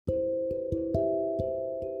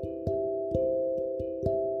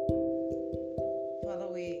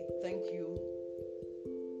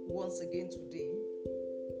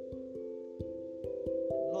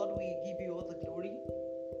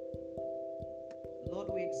Lord,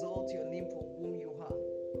 we exalt your name for whom you are.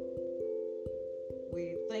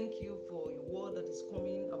 We thank you for your word that is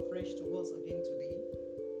coming afresh to us again today.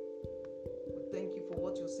 We thank you for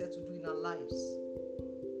what you said to do in our lives.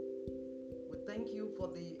 We thank you for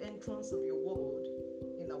the entrance of your word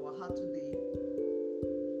in our heart today.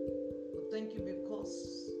 We thank you because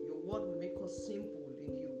your word will make us simple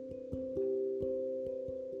in you.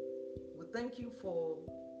 We thank you for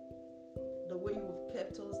the way you've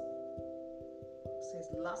kept us since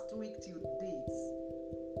last week till date.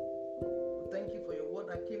 We thank you for your word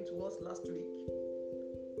that came to us last week.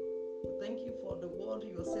 We thank you for the word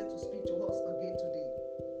you are set to speak to us again today.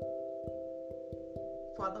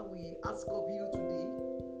 Father, we ask of you today,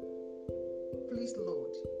 please,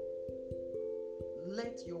 Lord,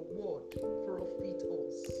 let your word profit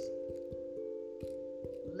us.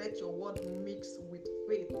 Let your word mix with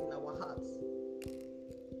faith in our hearts.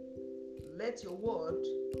 Let your word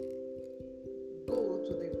go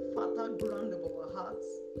to the fertile ground of our hearts.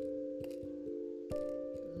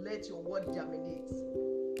 Let your word germinate.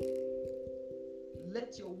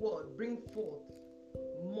 Let your word bring forth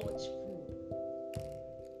much fruit.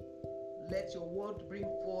 Let your word bring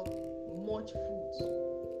forth much fruit.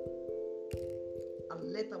 And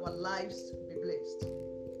let our lives be blessed.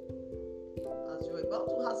 As you're about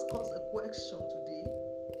to ask us a question today,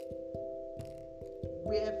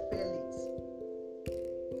 where fell it?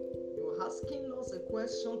 You're asking us a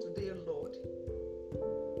question today, Lord.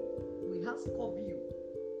 We ask of you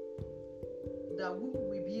that we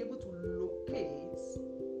will be able to locate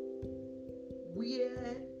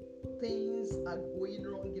where things are going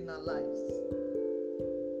wrong in our lives,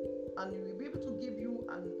 and we will be able to give you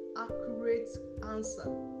an accurate answer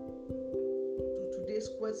to today's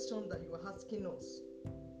question that you are asking us.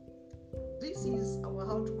 This is our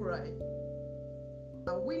outcry,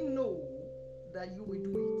 and we know that you will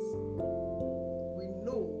do it. We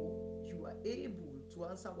know you are able to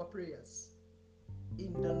answer our prayers.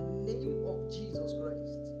 In the name of Jesus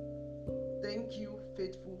Christ. Thank you,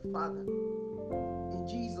 faithful Father. In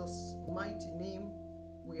Jesus' mighty name,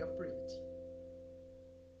 we have prayed.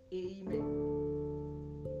 Amen.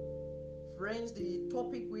 Friends, the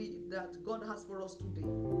topic that God has for us today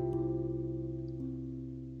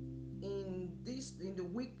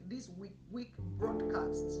this week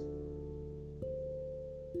broadcast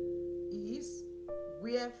is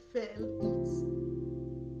where fell it?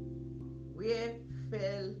 Where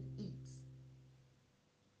fell it?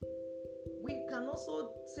 We can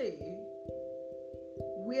also say,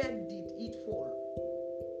 where did it fall?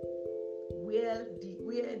 Where did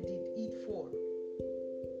it fall?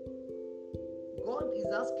 God is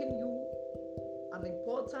asking you an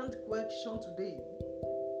important question today,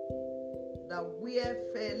 that where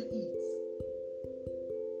fell it?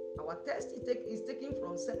 Our text is taken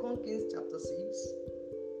from 2 Kings chapter 6,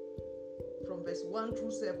 from verse 1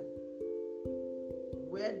 through 7,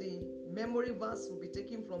 where the memory verse will be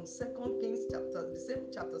taken from 2 Kings chapter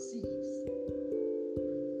 6,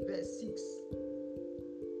 verse 6.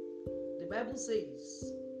 The Bible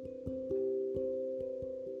says,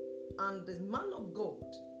 and the man of God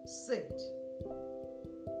said,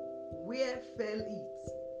 where fell it?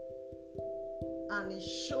 And he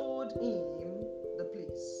showed him the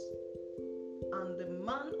place. And the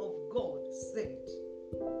man of God said,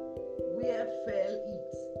 where fell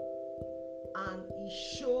it? And he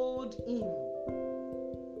showed him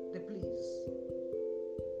the place.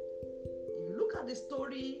 If you look at the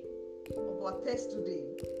story of our text today,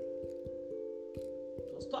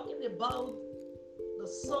 it was talking about the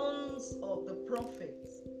sons of the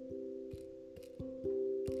prophets.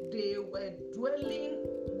 They were dwelling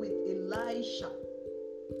with Elisha.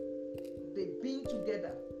 They've been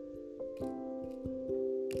together.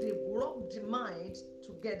 They rubbed the mind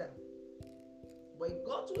together. But it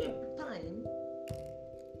got to a time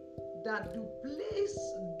that the place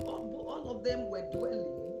all of them were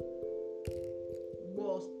dwelling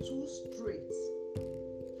was too straight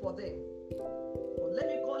for them. Or let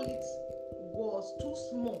me call it, was too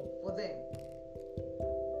small for them.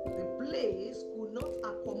 The place could not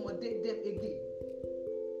accommodate them again.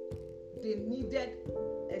 They needed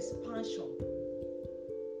expansion.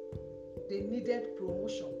 They needed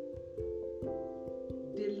promotion.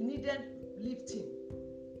 They needed lifting.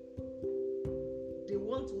 They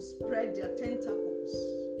want to spread their tentacles.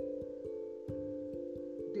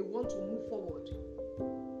 They want to move forward.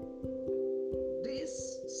 These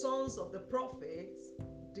sons of the prophets,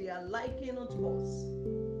 they are likened unto us,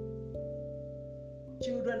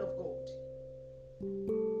 children of God,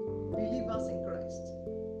 believers in Christ.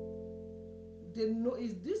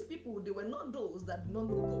 These people, they were not those that do not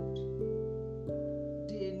know God.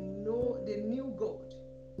 They knew God.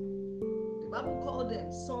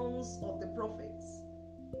 them sons of the prophets.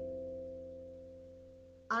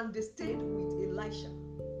 And they stayed with Elisha.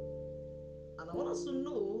 And I want us to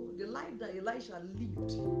know the life that Elisha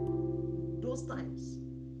lived those times.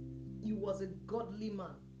 He was a godly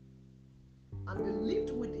man. And they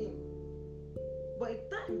lived with him. But a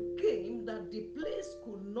time came that the place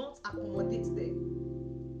could not accommodate them.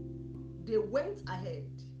 They went ahead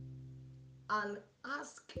and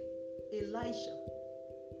asked Elisha.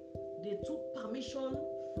 They took permission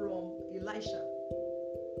from Elisha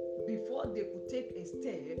before they could take a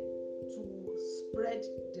step to spread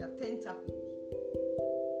their tentacles.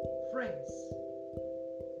 Friends,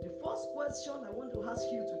 the first question I want to ask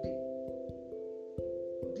you today,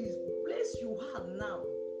 this place you are now,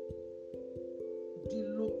 the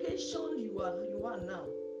location you are now,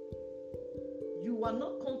 you are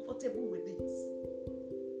not comfortable with it.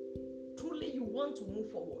 Truly you want to move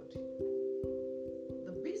forward.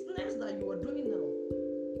 The business that you are doing now,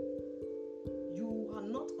 you are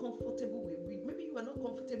not comfortable with it. Maybe you are not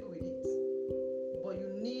comfortable with it, but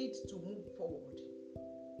you need to move forward.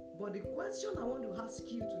 But the question I want to ask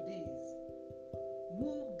you today is,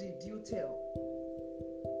 who did you tell?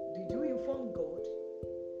 Did you inform God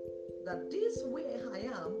that this way I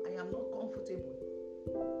am not comfortable?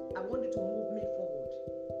 I want you to move me forward.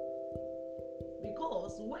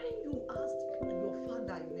 Because when you ask your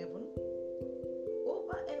Father in heaven,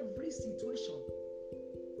 over every situation,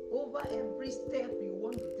 over every step you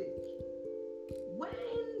want to take, when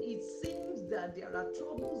it seems that there are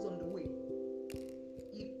troubles on the way,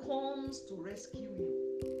 He comes to rescue you.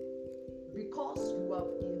 Because you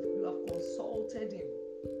have consulted Him.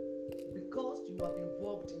 Because you have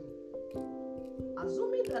involved Him.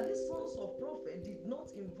 Assuming that these sons of prophet did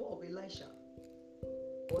not involve Elisha,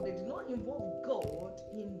 or they did not involve God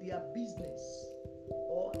in their business,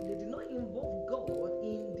 or they did not involve God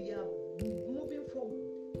in their moving forward.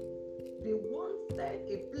 They wanted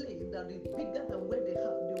a place that is bigger than where they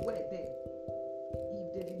were then.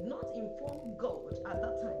 If they did not inform God at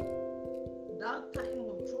that time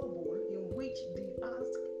of trouble in which the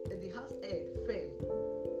axe head fell,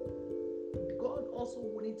 God also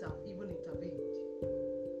wouldn't have even intervened.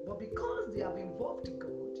 But because they have involved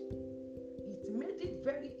God, it made it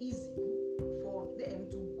very easy for them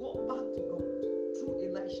to go back to God through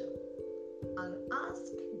Elisha and ask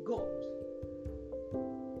God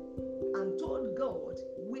and told God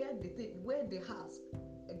where the axe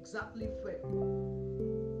exactly fell.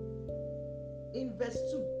 In verse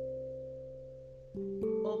 2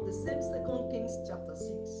 of the same 2 Kings chapter 6,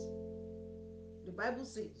 the Bible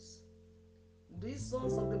says, these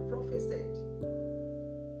sons of the prophet said,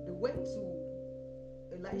 they went to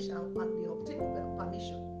Elisha and they obtained their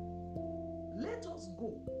permission. Let us go,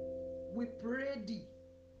 we pray thee,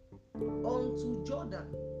 unto Jordan,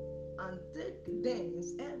 and take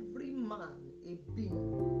thence every man a beam.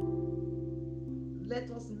 Let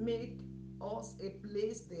us make us a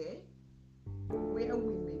place there where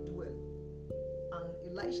we may dwell. And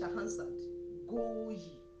Elisha answered, go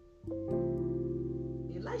ye.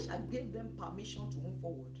 Elisha gave them permission to move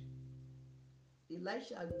forward.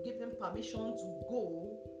 Elisha gave them permission to go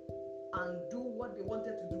and do what they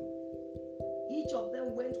wanted to do. Each of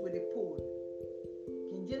them went with a pole.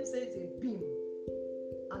 King James says a beam.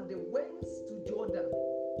 And they went to Jordan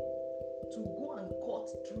to go and cut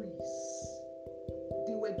trees.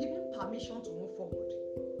 They were given permission to move forward.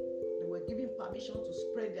 They were given permission to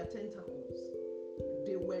spread their tentacles.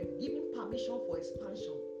 They were given permission for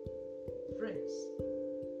expansion. Friends,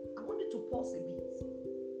 I want you to pause a bit.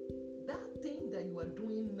 That thing that you are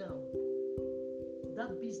doing now,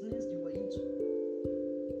 that business you are into,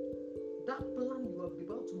 that plan you are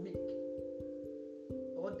about to make,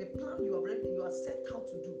 or the plan you are set out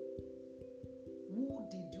to do, who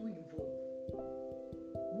did you involve?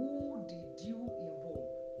 Who did you involve?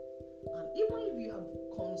 And even if you have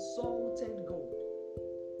consulted God,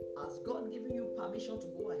 has God given you permission to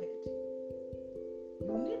go ahead?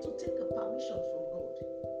 You need to take a permission from God.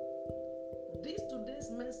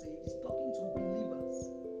 Today's message is talking to believers.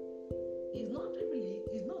 He's not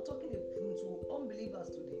talking to unbelievers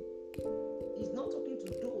today. He's not talking to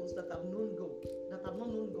those that have known God, that have not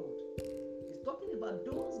known God. He's talking about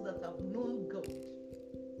those that have known God.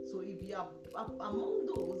 So if you are among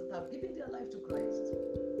those that have given their life to Christ,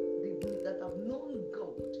 that have known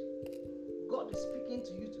God, God is speaking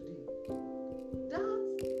to you today. That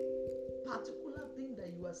particular thing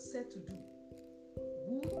that you are set to do,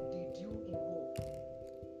 who did you involve?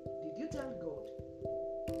 Did you tell God?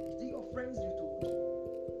 Is it your friends you told?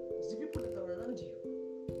 Is it people that are around you?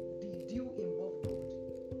 Did you involve God?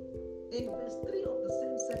 In verse 3 of the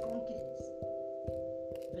same 2 Kings,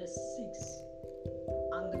 verse 6,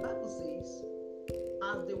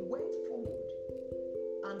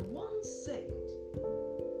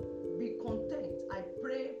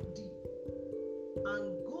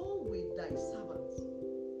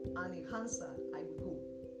 answered, I will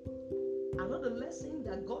go. Another lesson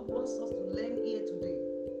that God wants us to learn here today: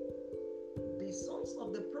 the sons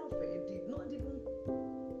of the prophet did not even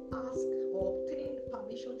ask or obtain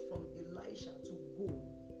permission from Elisha to go.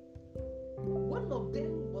 One of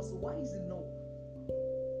them was wise enough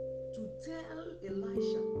to tell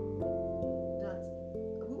Elisha that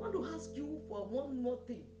we want to ask you for one more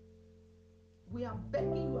thing. We are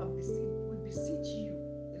begging you and we beseech you,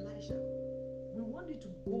 Elisha. We want you to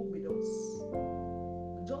go with us.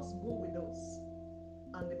 Just go with us.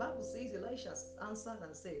 And the Bible says Elisha answered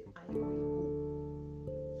and said, I will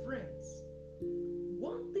go. Friends,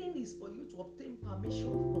 one thing is for you to obtain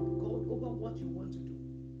permission from God over what you want to do.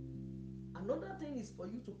 Another thing is for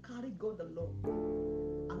you to carry God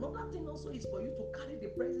along. Another thing also is for you to carry the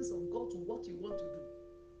presence of God to what you want to do.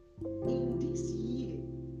 In this year,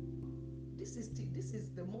 this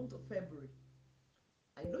is the month of February.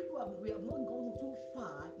 I know we have not gone too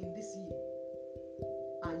far in this year.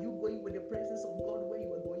 Are you going with the presence of God where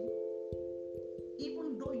you are going?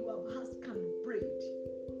 Even though you have asked and prayed,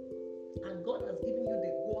 and God has given you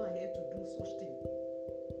the go ahead to do such thing,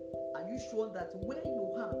 are you sure that where you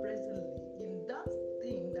are presently, in that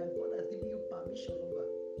thing that God has given you permission over,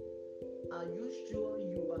 are you sure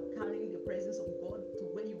you are carrying the presence of God to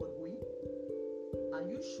where you are going? Are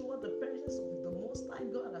you sure the presence of the Most High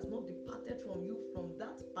God has not departed from you from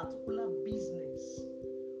that particular business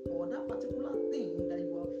or that particular thing that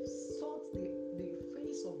you have sought the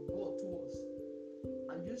face of God towards?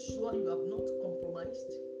 Are you sure you have not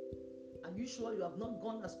compromised? Are you sure you have not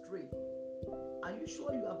gone astray? Are you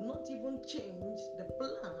sure you have not even changed the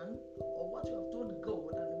plan or what you have told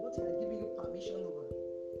God and what He has given you permission over?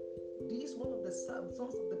 This one of the sons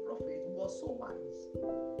of the prophet was so wise.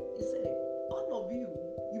 He said, all of you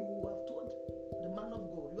have told the man of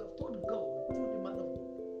God, you have told God through the man of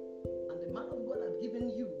God, and the man of God has given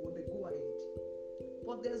you the go ahead.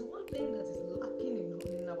 But there's one thing that is lacking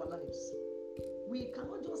in our lives. We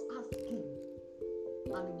cannot just ask Him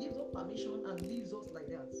and He gives us permission and leaves us like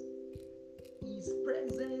that. His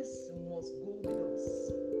presence must go with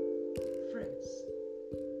us. Friends,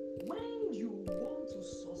 when you want to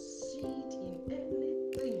succeed in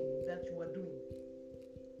anything that you are doing,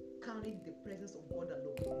 carry the presence of God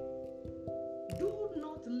alone. Do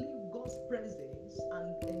not leave God's presence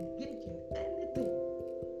and engage in anything.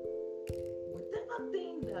 Whatever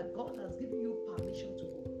thing that God has given you permission to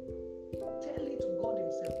go, tell it to God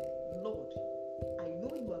Himself. Lord, I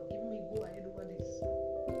know you have given me go ahead over this,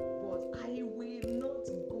 but I will not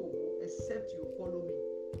go except you follow me.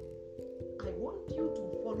 I want you to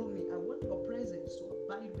follow me. I want your presence to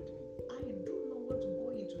abide with me. I do not want to go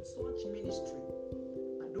into such ministry.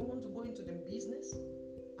 I don't want to go into the business.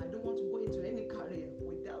 I don't want to go into any career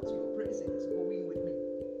without your presence going with me.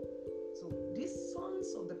 So these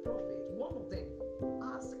sons of the prophet, one of them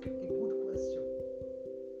asked a good question.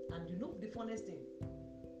 And you know the funniest thing?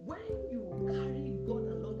 When you carry God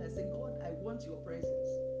along and say, God, I want your presence,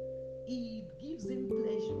 it gives Him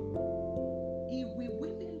pleasure. He will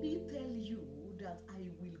willingly tell you that I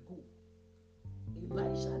will go.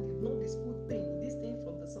 Elisha did not dispute this thing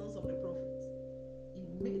from the sons of the prophets.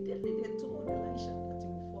 Immediately they told Elisha that he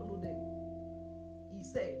will follow them. He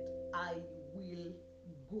said, I will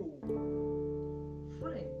go.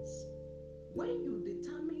 Friends, when you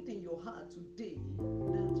determined in your heart today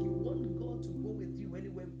that you want God to go with you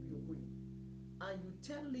anywhere you're going, and you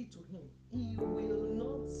tell it to Him, He will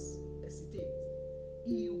not hesitate.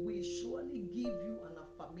 He will surely give you an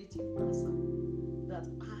affirmative answer that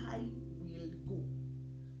I will go.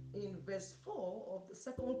 In verse 4 of the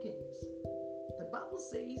 2 Kings, the Bible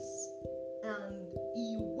says, and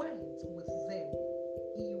he went with them.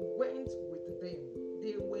 He went with them.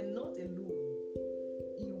 They were not alone.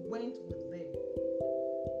 He went with them.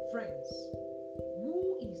 Friends,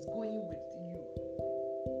 who is going with you?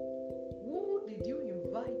 Who did you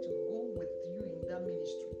invite to go with you in that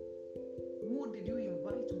ministry? Who did you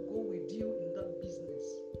invite to go with you in that business?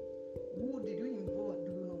 Who did you invite?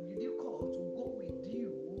 Did you call to go with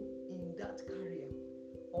you in that career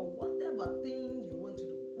or whatever thing you want to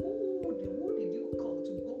do? Who did you call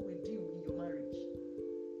to go with you in your marriage?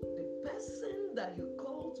 The person that you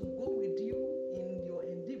call to go with you in your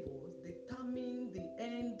endeavors determine the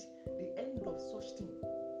end of such thing.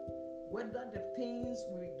 Whether the things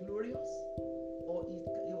will be glorious or it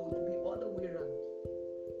will be other way around.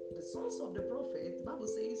 The sons of the prophet, the Bible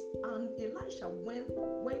says, and Elisha went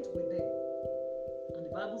with them. And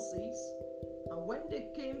the Bible says, and when they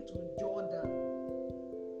came to Jordan,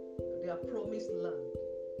 their promised land,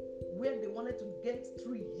 where they wanted to get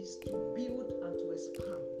trees to build and to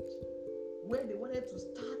expand, where they wanted to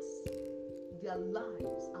start their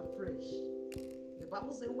lives afresh. The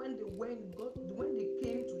Bible says when they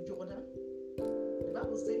came to Jordan, the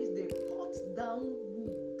Bible says they cut down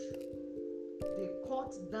wood. They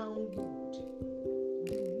cut down wood.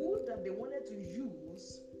 The wood that they wanted to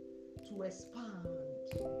use to expand.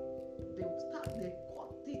 They cut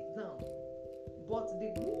it down. But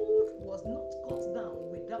the wood was not cut down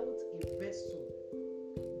without a vessel.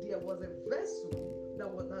 There was a vessel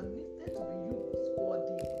that needed to be used for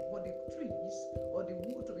the trees or the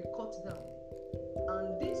wood to be cut down.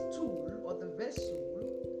 And this tool or the vessel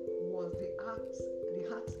was the axe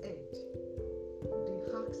edge. The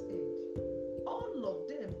axe edge. All of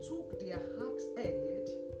them took their axe edge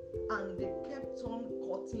and they kept on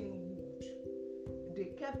cutting wood. They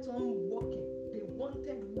kept on working. They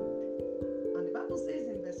wanted wood. And the Bible says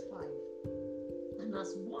in verse 5, and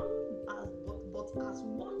as one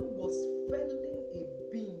was felling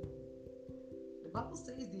a beam, the Bible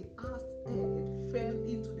says the axe edge fell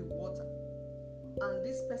into the water. And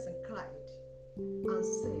this person cried and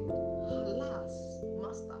said, "Alas,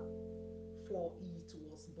 master, for it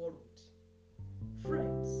was borrowed."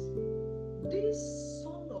 Friends, this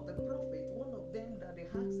son of the prophet, one of them that the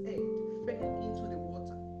axe edge fell into the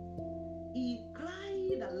water, he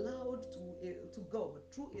cried aloud to God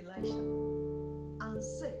through Elisha and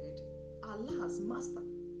said, "Alas, master,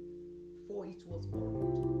 for it was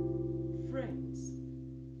borrowed." Friends,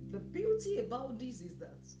 the beauty about this is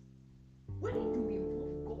that when you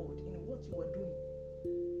involve God in what you are doing,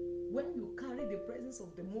 when you carry the presence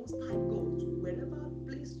of the Most High God to wherever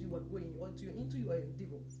place you are going or into your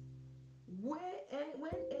endeavors, when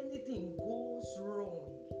anything goes wrong,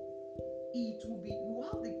 you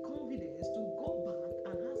have the confidence to go back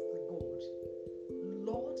and ask the God,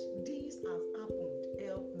 "Lord, this has happened,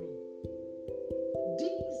 help me.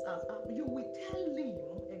 This has happened." You will tell him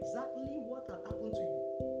exactly what has happened to you.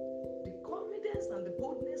 The confidence and the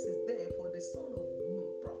boldness is there for the son of the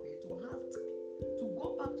prophet to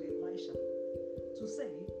go back to Elisha to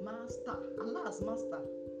say, "Master, alas, master,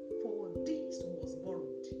 for this was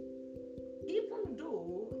borrowed." Even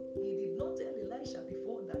though he did not tell Elisha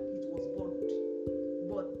before that it was borrowed,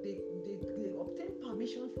 but they obtained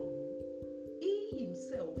permission from him. He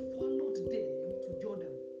himself followed them to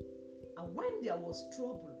Jordan. And when there was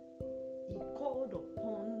trouble, he called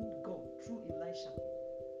upon God through Elisha.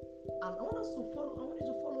 And I want you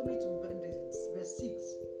to follow me to verse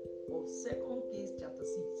 6 of 2 Kings chapter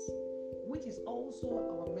 6, which is also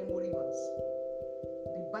our memory verse.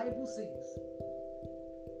 The Bible says,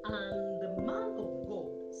 "And the man of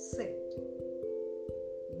God said,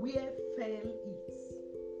 where fell it?"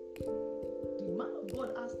 The man of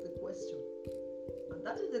God asked the question, and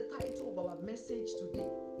that is the title of our message today.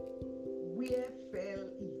 Where fell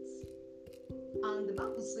it? And the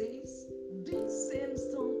Bible says, this same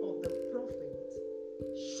son of the prophet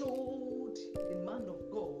showed the man of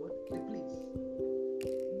God the place.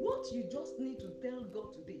 What you just need to tell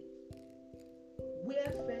God today,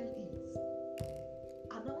 where fell it?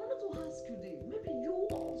 And I wanted to ask you today, maybe you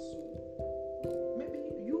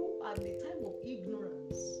are in the time of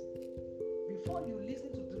ignorance. Before you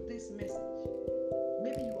listen to today's message,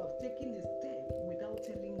 maybe you have taken a step without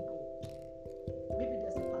telling God. Maybe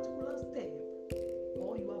there's a particular step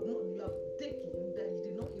or you have taken that you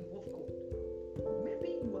did not involve God.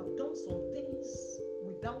 Maybe you have done some things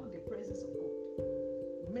without the presence of God.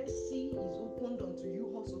 Mercy is opened unto you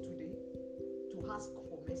also today to ask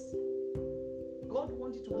for mercy. God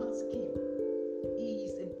wants you to ask him. He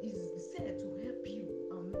is there to help you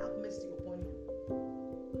and have mercy upon you.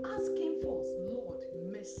 Ask him first, "Lord,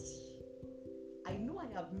 mercy. I know I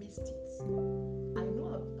have missed it. I know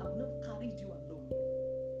I've not carried you alone.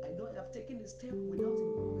 I know I have taken a step without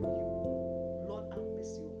involving you. Lord, have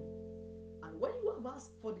mercy on me." And when you have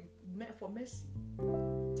asked for mercy,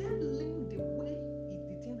 tell him where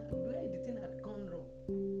the thing had gone wrong.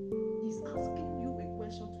 He's asking you a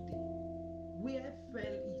question today. Where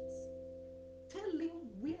fell it? Tell him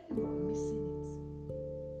where you are missing it.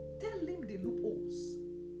 Tell him the loopholes.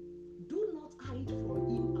 Do not hide from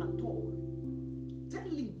him at all. Tell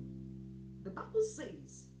him. The Bible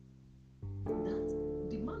says that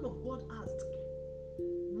the man of God asked,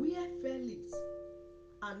 "Where fell it?"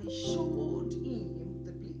 And he showed him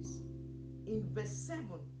the place. In verse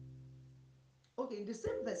 7, in the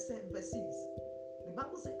same verse 6, the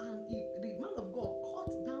Bible says, "And the man of God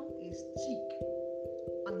cut down a stick,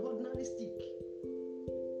 an ordinary stick,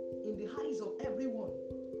 in the eyes of everyone,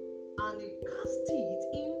 and he cast it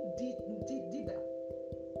in thither.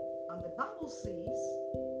 And the Bible says,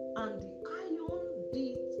 and the iron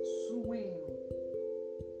did swim."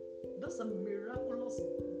 That's a miraculous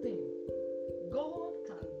thing. God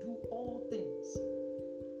can do all things.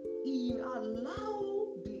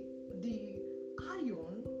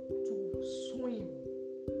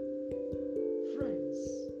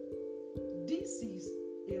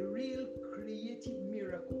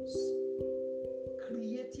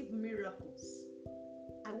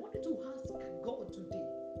 I wanted to ask God today,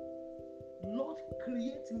 Lord,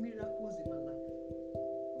 create miracles in my life.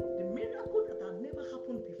 The miracle that had never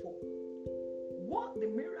happened before. What the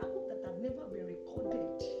miracle that had never been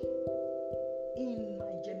recorded in my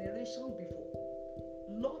generation before.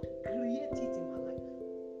 Lord, create it in my life.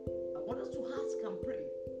 I want us to ask and pray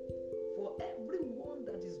for everyone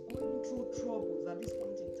that is going through troubles at this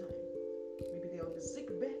point in time. Maybe they are on the sick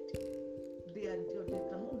bed. They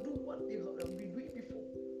cannot do what they have been doing before.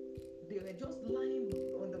 They are just lying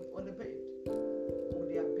on the bed, or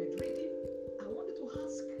they are bedridden. I wanted to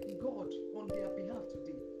ask God on their behalf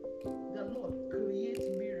today, the Lord, create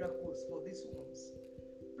miracles for these ones.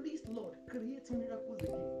 Please, Lord, create miracles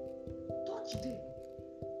again. Touch them.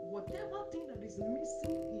 Whatever thing that is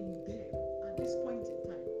missing in them at this point in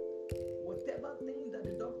time, whatever thing that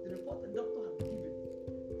the report the doctor has given,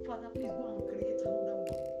 Father, please go and create another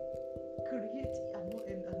one. Create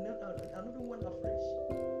another one afresh.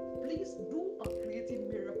 Please do a creative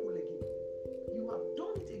miracle again. You have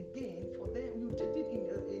done it again for them. You did it in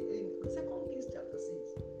 2 Kings chapter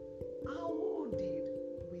 6. How will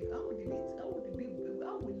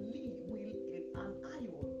an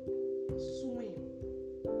iron swim?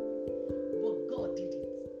 But God did it.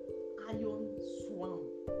 Iron swam.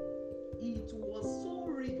 It was so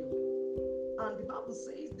real. And the Bible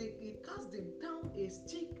says they cast them down a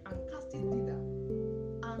stick and cast it thither,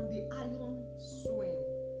 and the iron swam.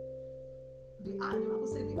 The Bible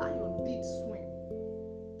says the iron did swim.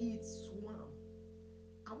 It swam.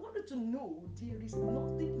 I wanted to know there is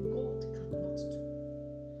nothing God cannot do.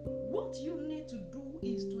 What you need to do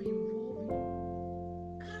is to involve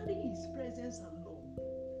Him. Carry His presence along.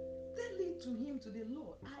 Tell it to Him today,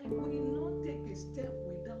 Lord, I will not take a step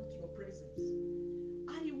without your presence.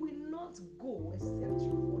 I will not go except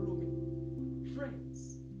you follow me.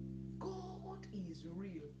 Friends, God is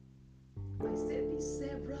real. I said this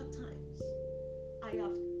several times. I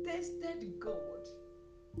have tested God.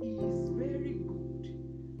 He is very good,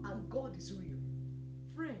 and God is real.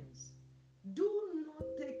 Friends, do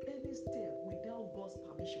not take any step without God's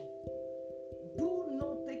permission. Do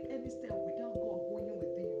not take any step without God going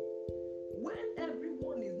with you. When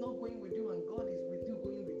everyone is not going with you and God is with you,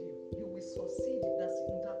 going with you, you will succeed in that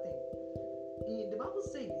thing. The Bible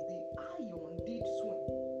says the iron did swim.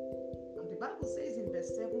 And the Bible says in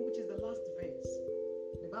verse 7, which is the last verse,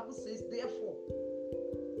 the Bible says, therefore,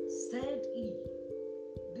 said he,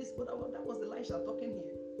 that was Elisha talking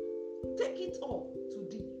here, take it up to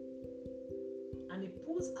thee. And he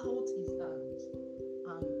pulls out his hand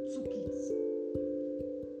and took it.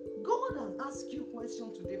 God has asked you a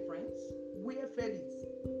question today, friends. Where fell it?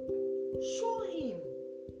 Show him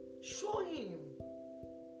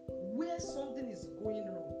where something is going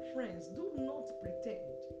wrong. Friends, do not pretend.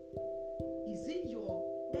 Is it your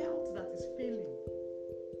health that is failing?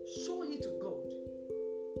 Show it to God.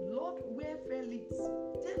 Lord, where fell it?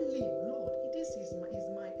 Tell him, Lord, this is my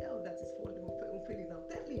health that is failing now.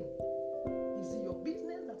 Tell him. Is it your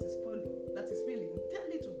business that is failing? Tell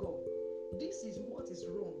it to God. This is what is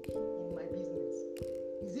wrong in my business.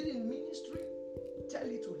 Is it in ministry? Tell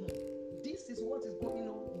it to him. This is what is going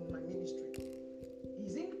on in my ministry.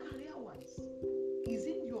 Is it career-wise? Is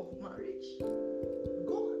it your marriage?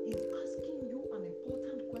 God is asking you an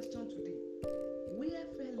important question today. Where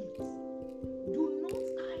fell it? Do not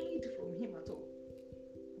hide from him at all.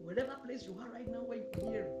 Whatever place you are right now, where you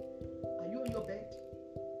hear him. Are you on your bed?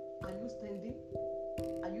 Are you standing?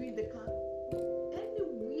 Are you in the car?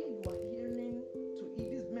 Anywhere you are hearing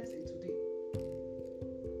this message today,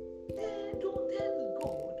 don't tell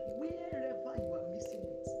God wherever you are missing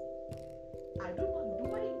it. I don't know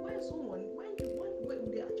when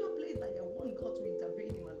the actual place that you want God to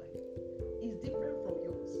intervene in my life is different from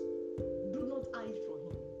yours. Do not hide from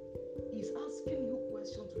him. He's asking you a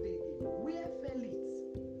question today again. Where fell it?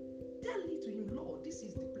 Tell it to him, Lord, this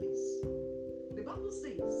is the place. The Bible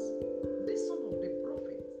says, this son of the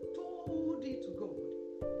prophet told it to God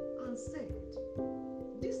and said,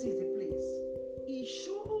 this is the place. He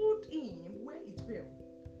showed him where it fell.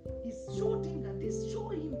 He showed him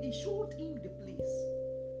the place.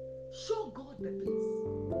 Show God the place.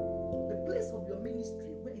 The place of your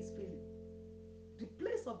ministry where it's failing. The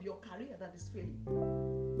place of your career that is failing.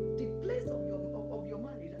 The place of your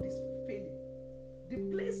marriage that is failing. The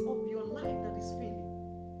place of your life that is failing.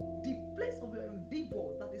 The place of your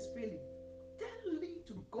endeavor that is failing. Tell it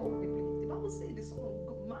to God the place. The Bible says the son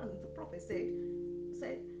of man, the prophet said,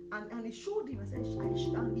 and he showed him, and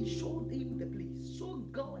he showed him the place. Show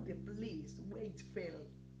God the place where it fell.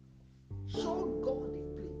 Show God the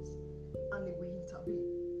place, and he will intervene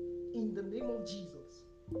in the name of Jesus.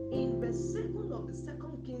 In verse 7 of the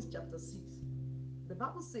 2 Kings chapter 6, The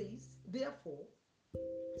Bible says, therefore,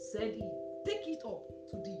 said he, take it up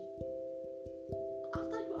to thee.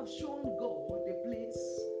 After you have shown God the place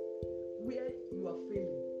where you are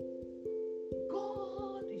failing,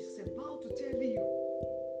 God is about to tell you,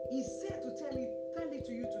 he said to tell it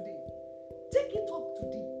to you today, take it up to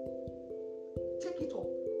thee. Take it up.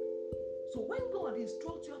 So when God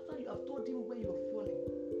instructs you after you have told him where you are falling,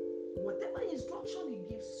 whatever instruction he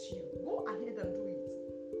gives you, go ahead and do it.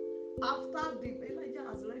 After Elijah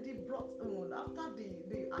has already brought, after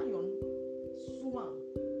the iron swam,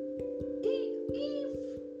 if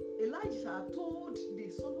Elijah told the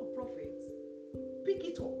son of prophets, pick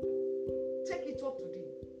it up, take it up to thee,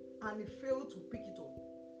 and he failed to pick it up,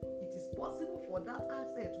 it is possible for that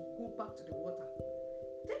asset to go back to the water.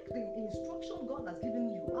 Take the instruction God has given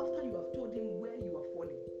you after you have told him where you are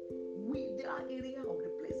falling. There are areas of the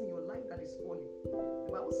place in your life that is falling. The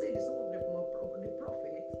Bible says the son of the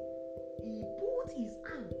prophet, he put his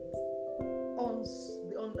hands on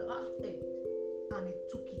the earth end and he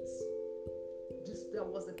took it. There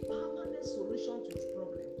was a permanent solution to his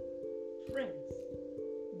problem. Friends,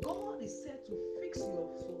 God is said to fix your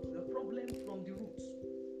problem from the roots.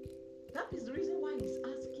 That is the reason why he's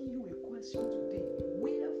asking you a question today.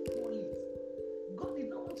 Where fall it? God did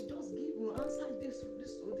not want to just give you answer this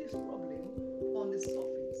problem on the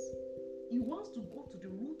surface. He wants to go to the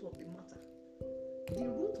root of the matter, the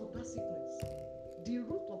root of that sickness, the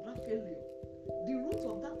root of that failure, the root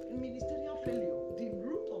of that ministerial failure, the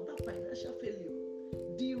root of that financial failure,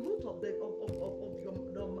 the root of your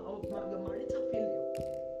marital failure.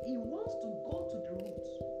 He wants to go to the root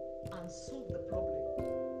and solve the problem.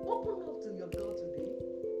 Open up to your God today.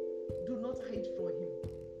 Do not hide from him.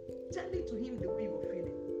 Tell it to him the way you are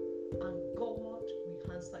feeling, and God will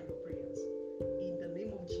answer your prayers in the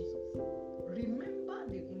name of Jesus. Remember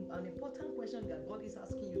an important question that God is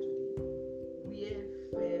asking you today. Where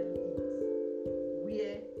fell it?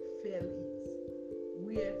 Where fell it?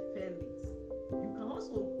 Where fell it? You can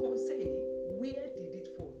also say, where did it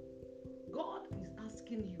fall? God is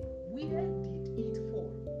asking you, where did it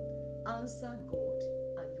fall? Answer God,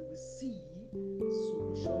 and you will see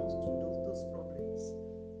solutions to those problems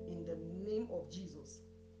in the name of Jesus.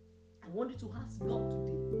 I want you to ask God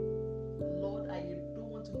today, Lord, I don't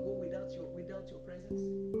want to go without your presence.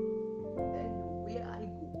 And where I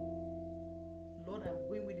go, Lord, I'm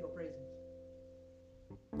going with your presence.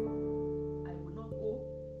 I will not go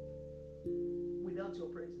without your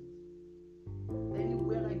presence.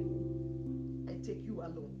 Anywhere I go, I take you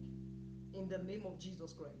along in the name of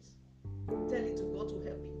Jesus Christ. Tell it to God to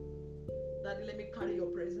help you. Daddy, let me carry your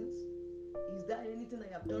presence. Is there anything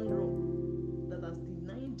I have done wrong that has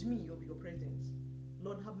denied me of your presence?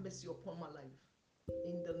 Lord, have mercy upon my life.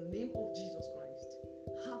 In the name of Jesus Christ,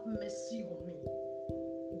 have mercy on me.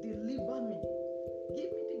 Deliver me. Give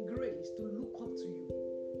me the grace to look up to you.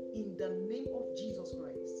 In the name of Jesus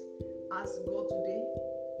Christ. Ask God today,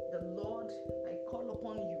 the Lord, I call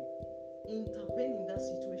upon you. Intervene in that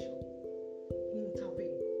situation.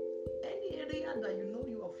 Intervene. Any area that you know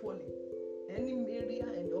you are falling, any area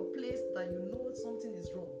and your place that you know something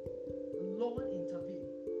is wrong, Lord, intervene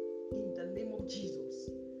in the name of Jesus.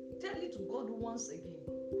 Tell it to God once again.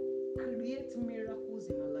 Create miracles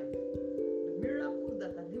in our life. The miracles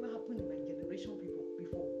that have never happened in my generation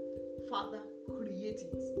before. Father, create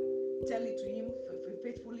it. Tell it to him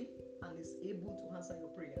faithfully, and is able to answer your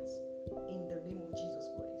prayers in the name of Jesus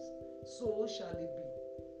Christ. So shall it be.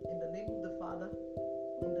 In the name of the Father,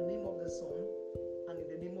 in the name of the Son, and in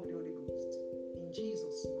the name of the Holy Ghost. In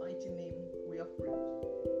Jesus' mighty name we have prayed.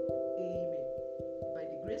 Amen. By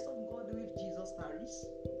the grace of God, if Jesus tarries,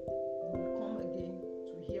 we will come again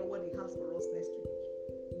to hear what he has for us next week.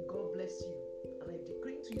 God bless you. And I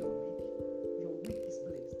decree to your week is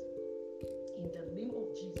blessed. In the name of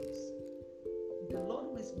Jesus. The Lord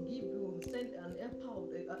will send an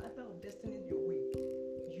helper of destiny your way.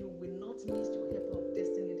 You will not miss your helper of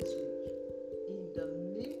destiny this week. In the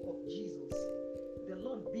name of Jesus, the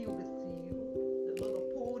Lord be with you. The Lord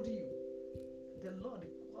uphold you. The Lord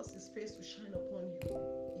cause his face to shine upon you.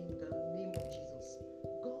 In the name of Jesus.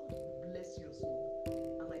 God bless your soul.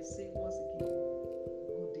 And I say once again,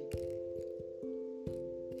 good day.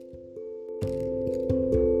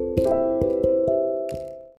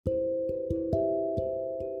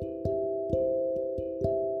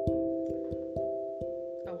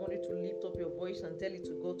 And tell it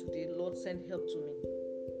to God today, Lord, send help to me.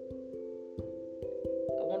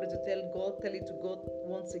 I wanted to tell it to God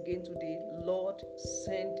once again today, Lord,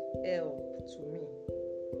 send help to me.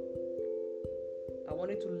 I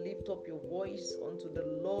want you to lift up your voice unto the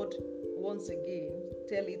Lord once again.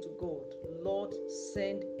 Tell it to God, Lord,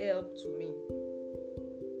 send help to me.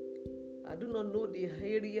 I do not know the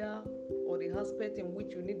area or the aspect in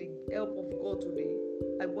which you need the help of God today.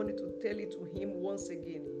 I wanted to tell it to Him once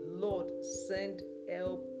again. Lord, send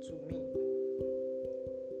help to me.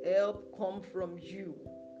 Help comes from you.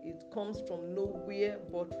 It comes from nowhere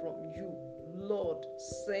but from you. Lord,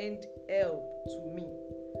 send help to me.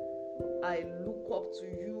 I look up to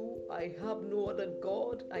you. I have no other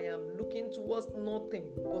God. I am looking towards nothing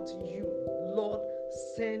but you. Lord,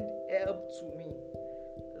 send help to me.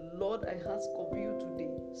 Lord, I ask of you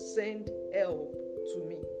today, send help to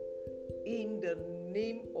me. In the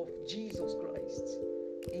name of Jesus Christ.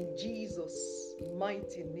 In Jesus'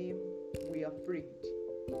 mighty name, we are prayed.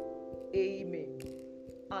 Amen.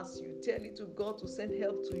 As you tell it to God to send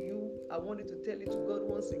help to you, I wanted to tell it to God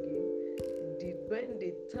once again. When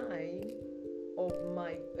the time of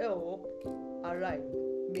my help arrive,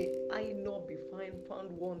 may I not be found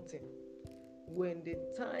wanting. When the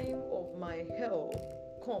time of my help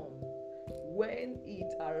come, when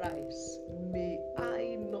it arrives, may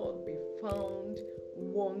I not be found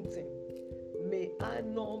wanting. May I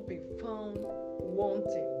not be found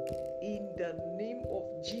wanting. In the name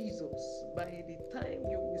of Jesus, by the time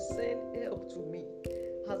you will send help to me,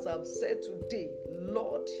 as I've said today,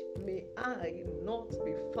 Lord, may I not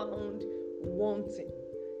be found wanting.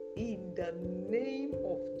 In the name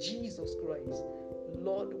of Jesus Christ,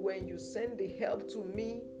 Lord, when you send the help to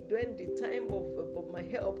me, when the time of my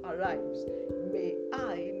help arrives, may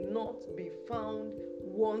I not be found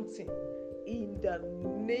wanting. In the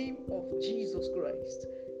name of Jesus Christ,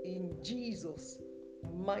 in Jesus'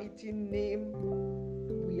 mighty name,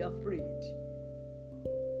 we are prayed.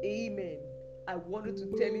 Amen. I wanted to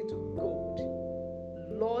tell you to God,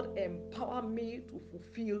 Lord, empower me to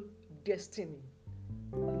fulfill destiny.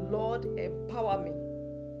 Lord, empower me,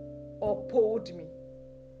 uphold me,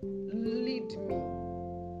 lead me,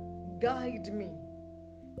 guide me,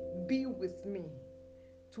 be with me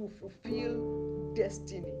to fulfill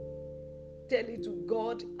destiny. Tell it to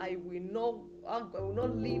God, I will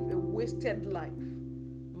not live a wasted life.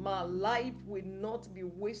 My life will not be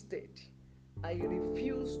wasted. I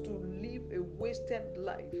refuse to live a wasted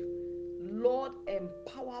life. Lord,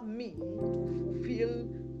 empower me to fulfill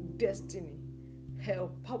destiny.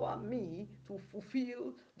 Empower me to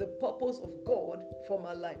fulfill the purpose of God for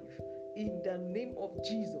my life. In the name of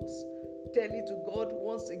Jesus, tell it to God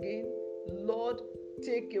once again. Lord,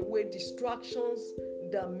 take away distractions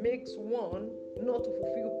that makes one not to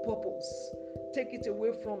fulfill purpose. Take it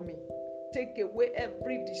away from me. Take away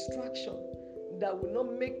every distraction that will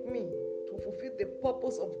not make me to fulfill the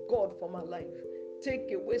purpose of God for my life.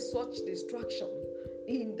 Take away such distraction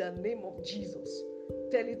in the name of Jesus.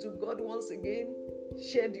 Tell it to God once again.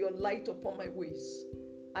 Shed your light upon my ways.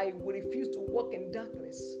 I will refuse to walk in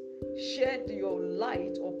darkness. Shed your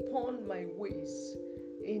light upon my ways.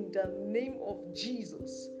 In the name of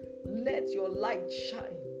Jesus, let your light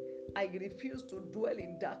shine. I refuse to dwell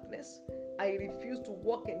in darkness. I refuse to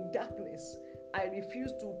walk in darkness. I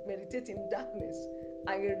refuse to meditate in darkness.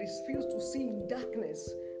 I refuse to see in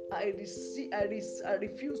darkness. I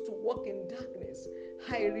refuse to walk in darkness.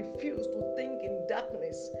 I refuse to think in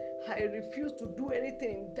darkness. I refuse to do anything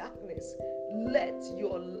in darkness. Let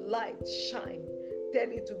your light shine. Tell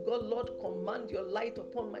it to God, Lord, command your light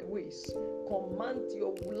upon my ways. Command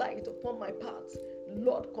your light upon my paths.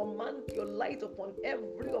 Lord, command your light upon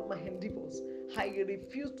every of my endeavors. I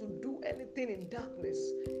refuse to do anything in darkness.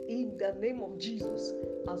 In the name of Jesus,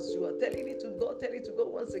 as you are telling it to God, tell it to God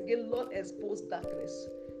once again, Lord, expose darkness.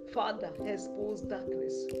 Father, expose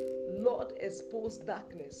darkness. Lord, expose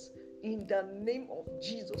darkness. In the name of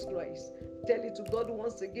Jesus Christ, tell it to God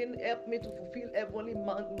once again, help me to fulfill heavenly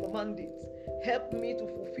mandates. Help me to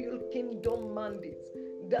fulfill kingdom mandates.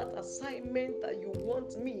 That assignment that you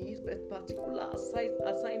want me, the particular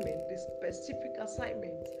assignment, the specific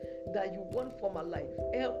assignment that you want for my life,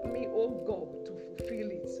 help me, oh God, to fulfill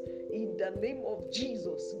it. In the name of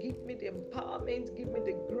Jesus, give me the empowerment, give me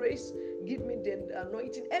the grace, give me the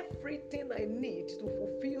anointing, everything I need to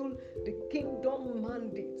fulfill the kingdom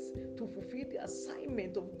mandates, to fulfill the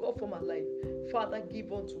assignment of God for my life. Father,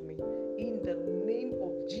 give unto me. In the name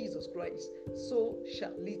of Jesus Christ, so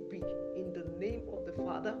shall it be. In the name of the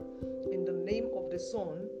Father, in the name of the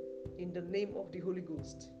Son, in the name of the Holy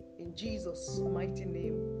Ghost. In Jesus' mighty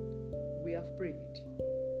name, we have prayed.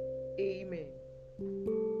 Amen.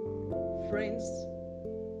 Friends,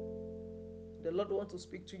 the Lord wants to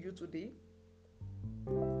speak to you today.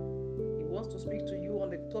 He wants to speak to you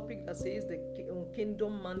on the topic that says the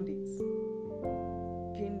kingdom mandates.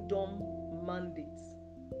 Kingdom mandates.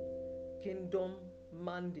 Kingdom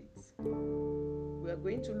mandates. We are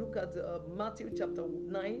going to look at Matthew chapter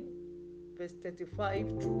 9, verse 35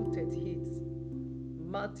 through 38.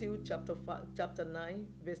 Matthew chapter 9,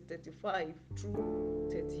 verse 35 through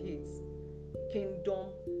 38. Kingdom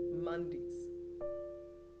mandate.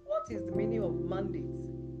 What is the meaning of mandate?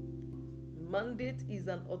 Mandate is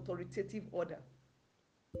an authoritative order.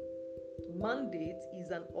 Mandate is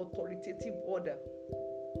an authoritative order.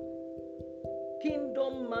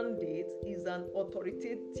 Kingdom mandate is an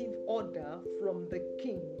authoritative order from the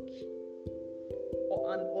king,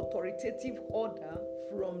 or an authoritative order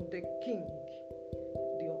from the king.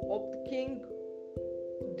 The king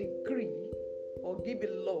decree or give a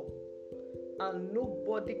law, and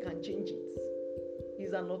nobody can change it.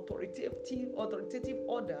 It's an authoritative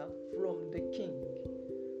order from the king.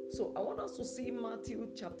 So I want us to see Matthew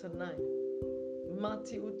chapter 9.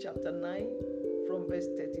 Matthew chapter 9 from verse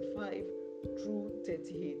 35 through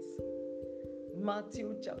 38.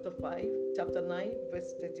 Matthew chapter 9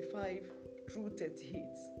 verse 35 through 38.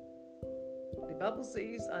 The Bible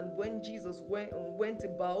says, and when Jesus went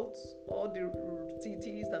about all the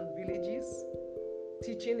cities and villages,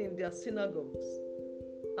 teaching in their synagogues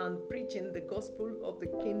and preaching the gospel of the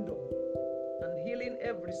kingdom, and healing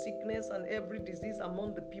every sickness and every disease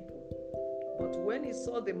among the people. But when he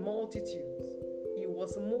saw the multitudes, he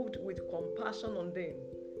was moved with compassion on them,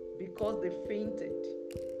 because they fainted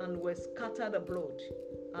and were scattered abroad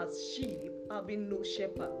as sheep having no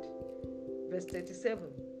shepherd. Verse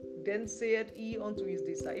 37. Then said he unto his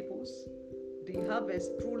disciples, the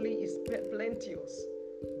harvest truly is plenteous,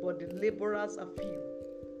 but the laborers are few.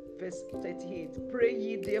 Verse 38. Pray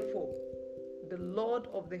ye therefore the Lord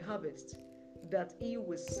of the harvest, that he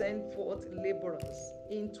will send forth laborers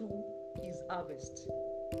into his harvest.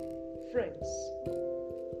 Friends,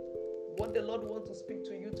 what the Lord wants to speak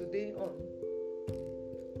to you today on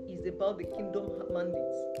is about the kingdom mandate.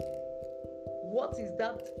 What is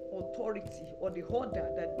that authority or the order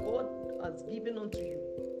that God has given unto you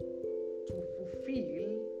to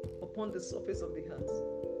fulfill upon the surface of the earth?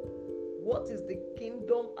 What is the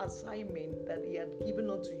kingdom assignment that he had given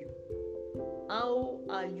unto you? How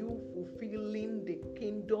are you fulfilling the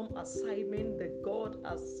kingdom assignment that God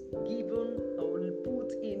has given or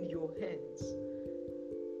put in your hands?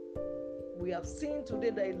 We have seen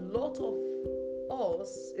today that a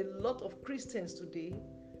lot of Christians today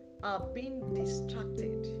are being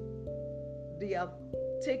distracted. They have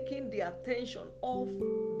taken the attention off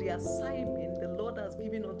the assignment the Lord has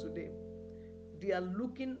given unto them. They are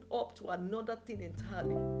looking up to another thing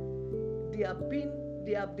entirely. They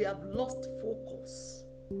have lost focus.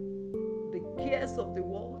 The cares of the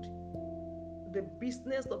world, the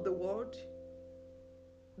business of the world,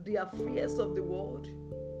 the affairs of the world,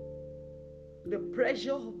 the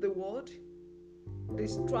pressure of the world,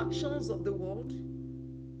 distractions of the world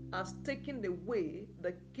has taken away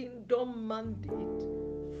the kingdom mandate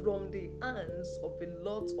from the hands of a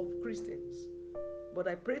lot of Christians. But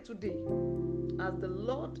I pray today, as the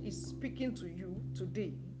Lord is speaking to you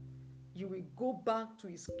today, you will go back to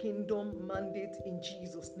his kingdom mandate in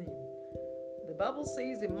Jesus' name. The Bible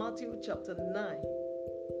says in Matthew chapter 9,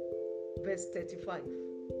 verse 35,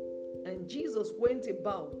 and Jesus went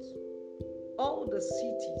about all the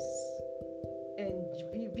cities and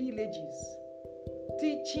villages,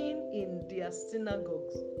 teaching in their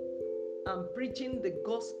synagogues and preaching the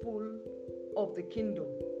gospel of the kingdom.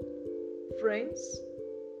 Friends,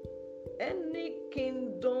 any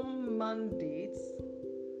kingdom mandate,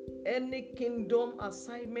 any kingdom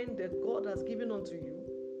assignment that God has given unto you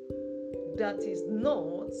that is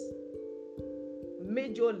not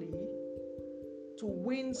majorly to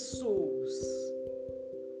win souls,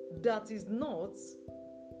 that is not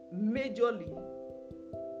majorly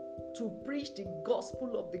to preach the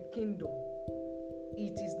gospel of the kingdom,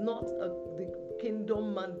 it is not the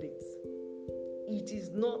kingdom mandate. It is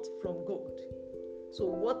not from God. So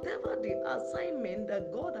whatever the assignment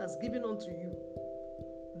that God has given unto you,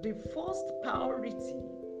 the first priority,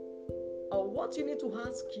 or what you need to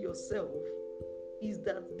ask yourself, is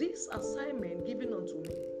that this assignment given unto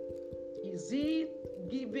me, is it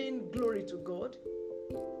giving glory to God?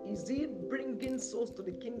 Is it bringing souls to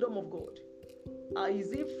the kingdom of God?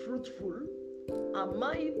 Is it fruitful? Am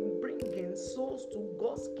I bringing souls to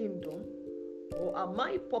God's kingdom? Or am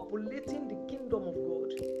I populating the kingdom of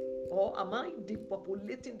God? Or am I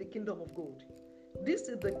depopulating the kingdom of God? This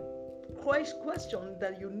is the question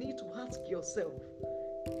that you need to ask yourself.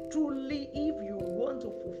 Truly, if you want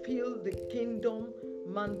to fulfill the kingdom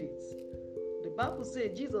mandate. The Bible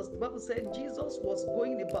said Jesus was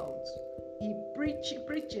going about. He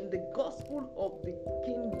preaching the gospel of the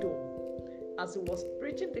kingdom. As he was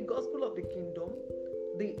preaching the gospel of the kingdom,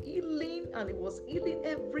 the healing, and he was healing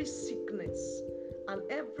every sickness and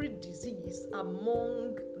every disease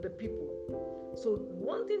among the people. So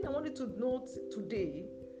one thing I wanted to note today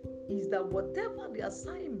is that whatever the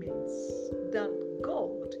assignments that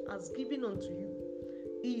God has given unto you,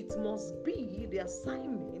 it must be the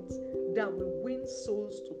assignment that will win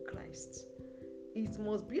souls to Christ. It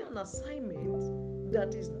must be an assignment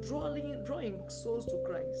that is drawing souls to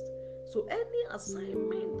Christ. So any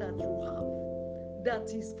assignment that you have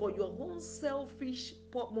that is for your own selfish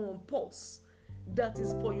purpose, that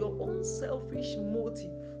is for your own selfish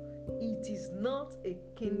motive, it is not a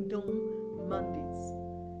kingdom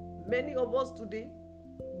mandate. Many of us today,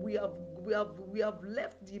 we have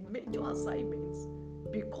left the major assignments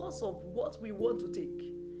because of what we want to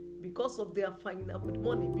take, because of their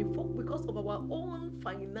money, because of our own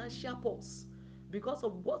financial purse, because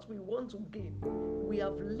of what we want to gain. We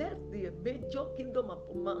have left the major kingdom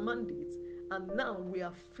mandates, and now we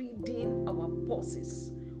are feeding our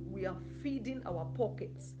purses. We are feeding our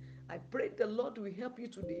pockets. I pray the Lord will help you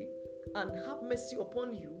today and have mercy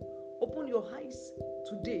upon you. Open your eyes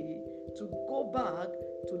today to go back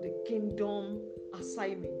to the kingdom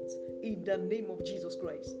assignment in the name of Jesus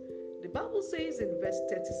Christ. The Bible says in verse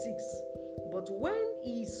 36, but when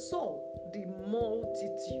he saw the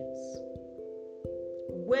multitudes,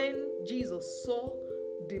 when Jesus saw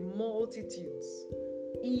the multitudes,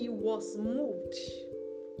 he was moved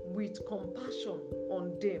with compassion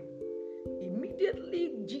on them.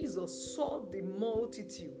 Immediately Jesus saw the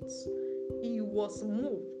multitudes, he was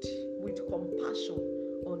moved with compassion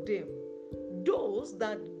on them. Those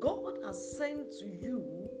that God has sent to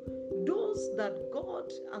you, those that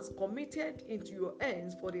God has committed into your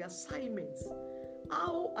hands for the assignments,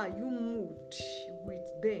 how are you moved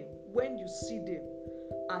with them when you see them?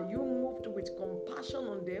 Are you moved with compassion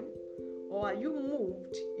on them, or are you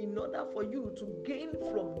moved in order for you to gain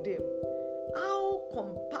from them? How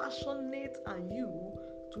compassionate are you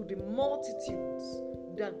to the multitudes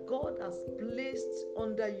that God has placed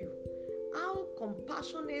under you? How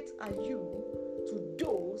compassionate are you to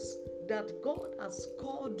those that God has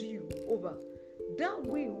called you over? That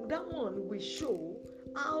one will show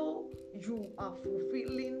how you are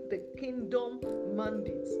fulfilling the kingdom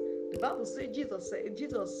mandates. The Bible says Jesus,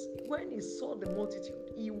 when he saw the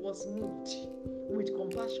multitude, he was moved with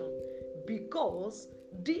compassion because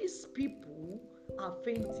these people are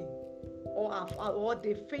fainting or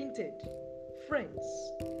they fainted. Friends,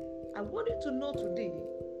 I want you to know today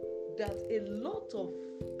that a lot of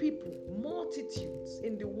people, multitudes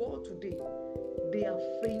in the world today, they are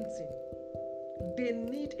fainting. They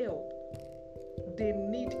need help. They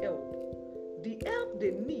need help. The help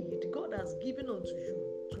they need, God has given unto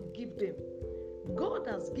you to give them. God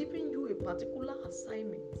has given you a particular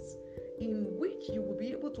assignment in which you will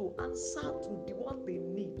be able to answer to what they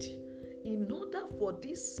need in order for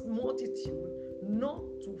this multitude not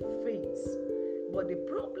to faint. But the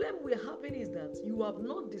problem we're having is that you have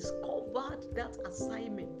not discovered that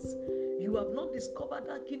assignment. You have not discovered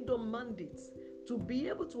that kingdom mandate to be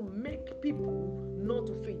able to make people not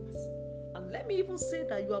to faint. And let me even say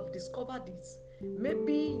that you have discovered it.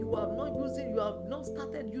 Maybe you have not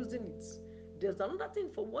started using it. There's another thing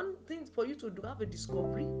one thing for you to do, have a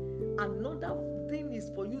discovery. Another thing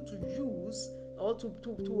is for you to use or to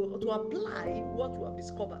apply what you have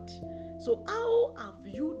discovered. So how have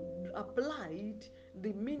you applied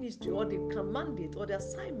the ministry or the mandate or the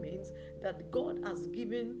assignments that God has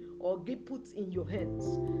given or put in your hands?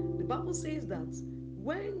 The Bible says that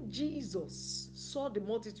when Jesus saw the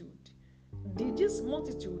multitude, this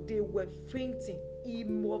multitude, they were fainting. He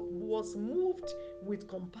was moved with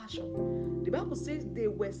compassion. The Bible says they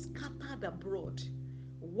were scattered abroad.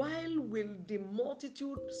 While will the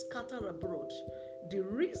multitude scatter abroad? The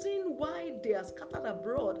reason why they are scattered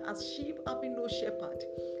abroad as sheep having no shepherd,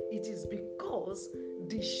 it is because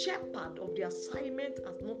the shepherd of the assignment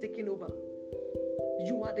has not taken over.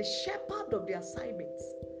 You are the shepherd of the assignment.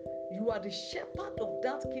 You are the shepherd of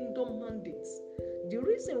that kingdom mandate. The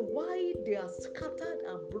reason why they are scattered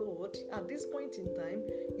abroad at this point in time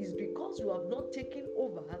is because you have not taken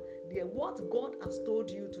over what God has told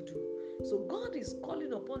you to do. So God is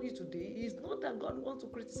calling upon you today. It's not that God wants to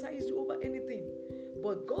criticize you over anything,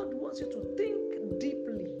 but God wants you to think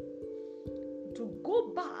deeply, to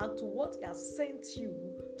go back to what He has sent you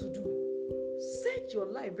to do. Set your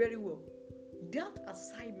life very well. That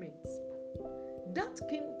assignment, that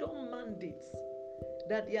kingdom mandate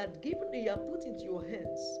that He had put into your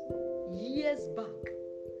hands years back.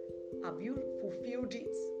 Have you fulfilled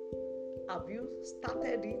it? Have you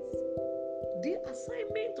started it? The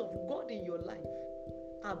assignment of God in your life,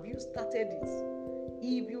 have you started it?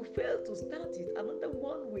 If you fail to start it, another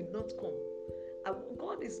one will not come.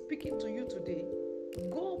 God is speaking to you today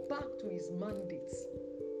Go back to his mandates.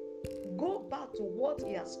 Go back to what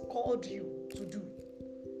he has called you to do.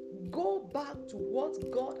 Go back to what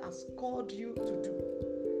God has called you to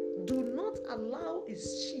do. Do not allow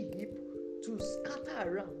his sheep to scatter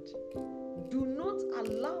around. Do not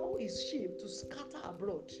allow his sheep to scatter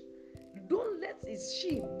abroad. Don't let his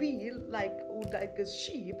sheep be like a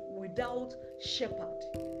sheep without shepherd.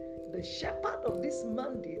 The shepherd of this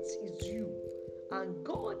mandate is you. And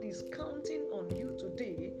God is counting on you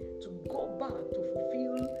today to go back to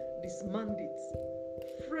fulfill this mandate.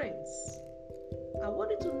 Friends, I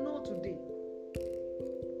want you to know today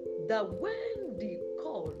that when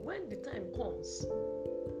the time comes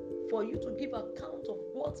for you to give account of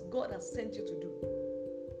what God has sent you to do,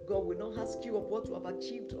 God will not ask you of what you have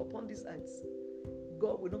achieved upon this earth.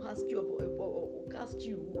 God will not ask you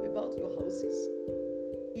about your houses.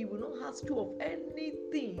 He will not ask you of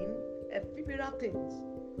anything, ephemeral things.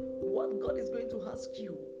 What God is going to ask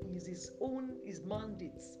you is his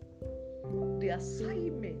mandates, the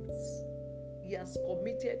assignments he has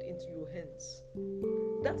committed into your hands.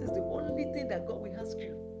 That is the only thing that God will ask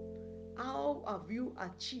you. How have you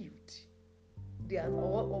achieved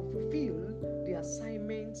or fulfilled the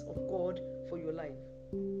assignments of God for your life?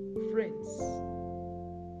 Friends,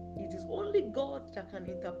 it is only God that can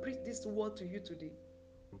interpret this word to you today.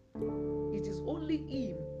 It is only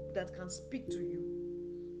him that can speak to you.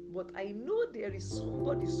 But I know there is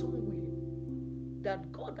somebody somewhere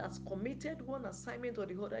that God has committed one assignment or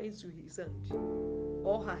the other into his hand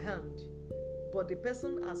or her hand, but the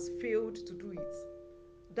person has failed to do it.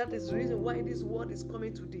 That is the reason why this word is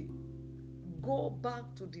coming today. Go back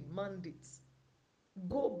to the mandates.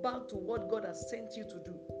 Go back to what God has sent you to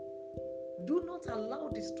do. Do not allow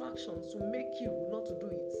distractions to make you not to do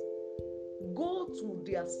it. Go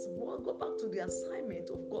back to the assignment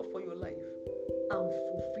of God for your life and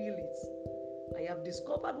fulfill it. I have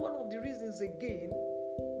discovered one of the reasons again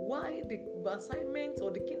why the assignment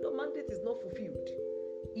or the kingdom mandate is not fulfilled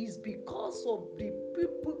is because of the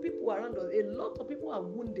people around us. A lot of people are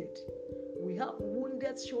wounded. We have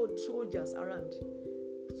wounded soldiers around.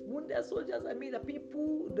 Wounded soldiers, I mean the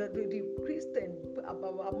people, the Christian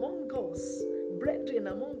among us, brethren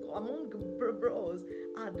among brothers,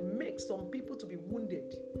 had made some people to be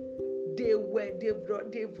wounded.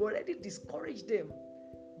 They've already discouraged them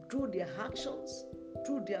through their actions,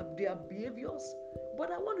 through their behaviors.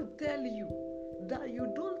 But I want to tell you that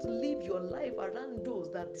you don't live your life around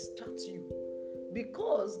those that distract you,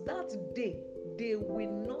 because that day they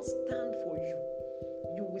will not stand for you.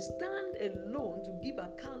 You will stand alone to give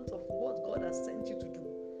account of what God has sent you to do.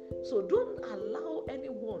 So don't allow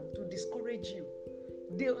anyone to discourage you.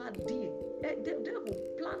 They are there. The devil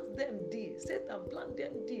plant them there. Satan plant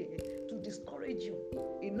them there to discourage you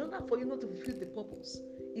in order for you not to fulfill the purpose.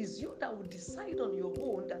 It's you that will decide on your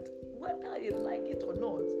own that whether you like it or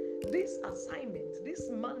not, this assignment, this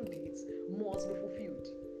mandate must be fulfilled.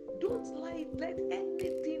 Don't let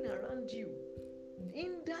anything around you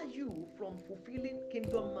hinder you from fulfilling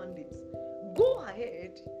kingdom mandates. Go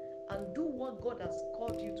ahead and do what God has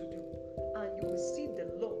called you to do, and you will see the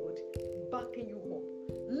Lord backing you up.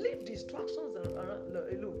 Leave distractions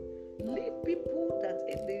alone. Leave people that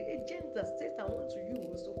the agents that Satan wants to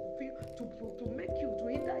use to fulfill, to make you, to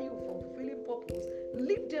hinder you from fulfilling purpose.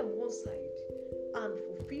 Leave them one side and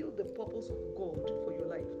fulfill the purpose of God for your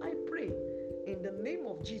life. I pray in the name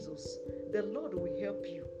of Jesus, the Lord will help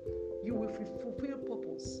you. You will fulfill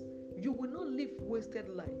purpose. You will not live wasted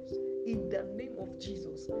lives in the name of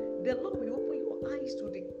Jesus. The Lord will open your eyes to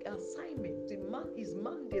the assignment, his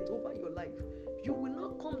mandate over your life. You will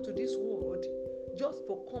not come to this world just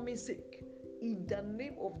for coming sake. In the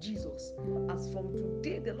name of Jesus, as from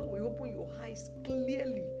today, the Lord will open your eyes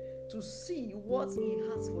clearly to see what he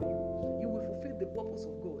has for you. You will fulfill the purpose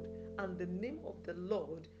of God, and the name of the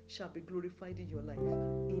Lord shall be glorified in your life.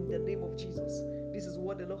 In the name of Jesus. This is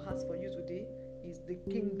what the Lord has for you today, is the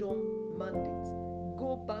kingdom mandate.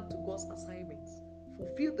 Go back to God's assignments.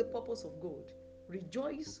 Fulfill the purpose of God.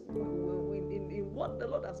 Rejoice in what the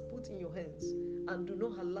Lord has put in your hands, and do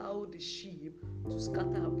not allow the sheep to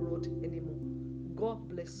scatter abroad anymore. God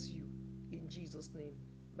bless you in Jesus' name.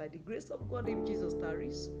 By the grace of God, if Jesus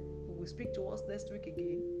tarries, we will speak to us next week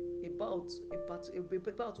again about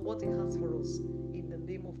what he has for us in the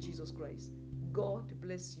name of Jesus Christ. God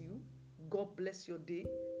bless you. God bless your day.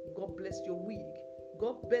 God bless your week.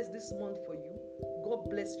 God bless this month for you. God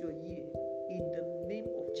bless your year in the name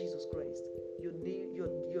of Jesus Christ. Your name,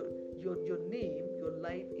 your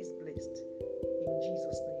life is blessed in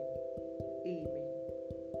Jesus' name. Amen.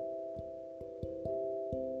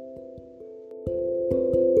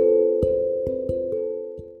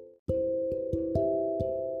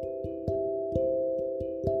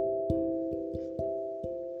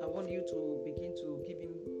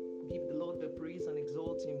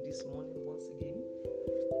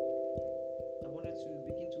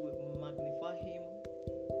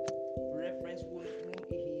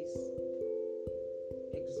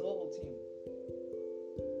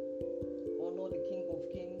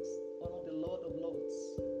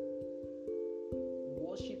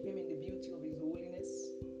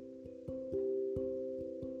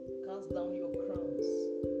 Cast down your crowns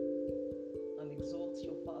and exalt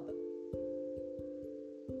your Father.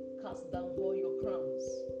 Cast down all your crowns.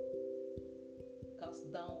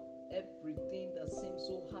 Cast down everything that seems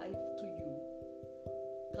so high to you.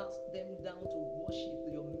 Cast them down to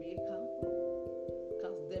worship your Maker.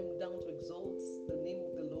 Cast them down to exalt the name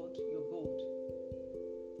of the Lord your God.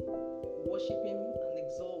 Worship Him and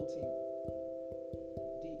exalt Him.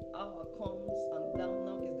 The hour comes, and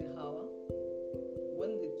now is the hour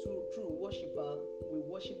when the true worshiper will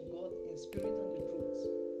worship God in spirit and in truth.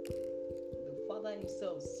 The Father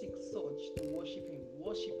Himself seeks such to worship Him,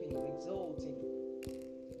 exalt Him,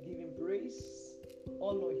 give Him praise,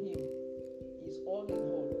 honor Him. He's all in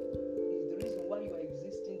all. He's the reason why you are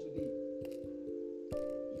existing today.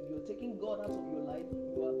 If you're taking God out of your life,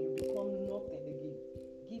 you become nothing again.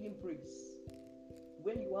 Give Him praise.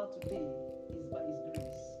 Where you are today is by His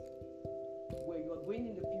grace. Where you are going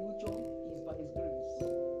in the future is by His grace.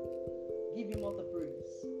 Give Him all the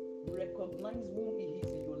praise. Recognize who He is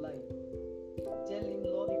in your life. Tell Him,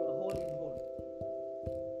 Lord, you are all in all.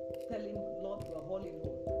 Tell Him, Lord, you are all in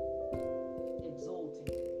all. Exalt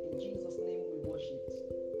Him. In Jesus' name we worship.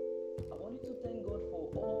 I want you to thank God for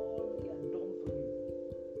all He has done for you.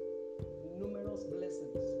 Numerous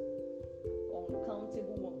blessings,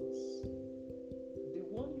 uncountable ones. The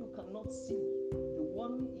one you cannot see, the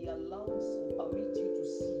one He allows or permits you to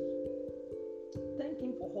see. Thank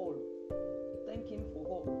Him for all. Thank Him for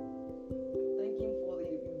all. Thank Him for the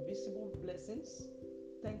invisible blessings.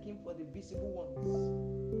 Thank Him for the visible ones.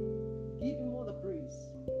 Give Him all the praise.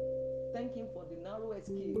 Thank Him for the narrow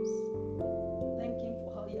escapes. Thank Him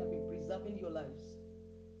for how He has been preserving your lives.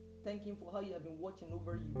 Thank Him for how He has been watching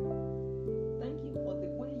over you. Thank Him for the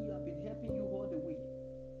way you have been helping you all the way.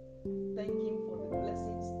 Thank Him for the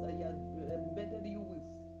blessings that He has embedded you with.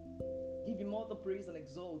 Give Him all the praise and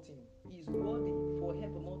exalt Him. He is worthy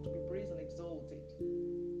forevermore to be praised and exalted.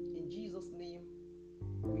 In Jesus' name,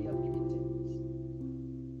 we have given thanks.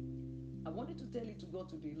 I wanted to tell you to God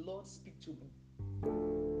today, Lord, speak to me.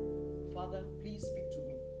 Father, please speak to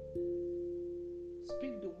me.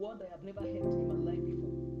 Speak the word I have never heard in my life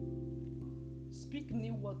before. Speak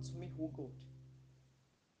new words to me, O God.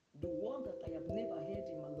 The word that I have never heard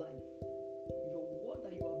in my life. Your word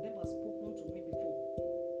that you have never spoken to me before.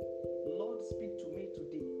 Lord, speak to me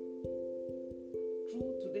today.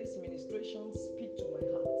 Through today's ministration, speak to my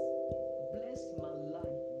heart. Bless my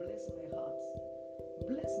life. Bless my heart.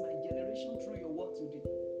 Bless my generation through your word today.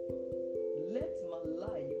 Let my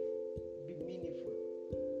life be meaningful.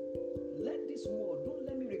 Let this word, don't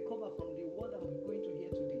let me recover from the word I'm going to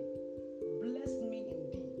hear today. Bless me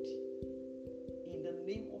indeed. In the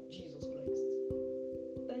name of Jesus Christ.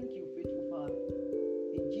 Thank you, faithful Father.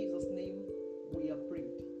 In Jesus' name, we are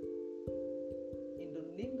prayed. In the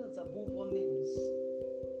name that's above all names,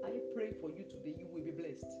 I pray for you today, you will be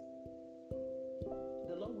blessed.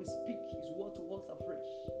 The Lord will speak His word to us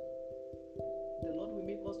afresh. The Lord will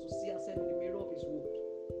make us to see ourselves in the mirror of His word.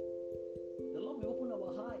 The Lord will open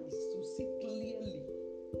our eyes to see clearly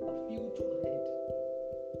a future ahead.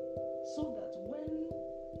 So that when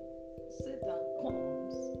Satan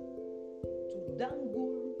comes to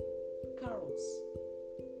dangle carrots,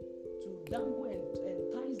 to dangle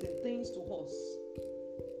enticing things to us,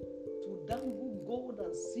 to dangle gold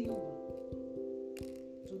and silver,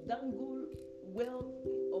 to dangle wealth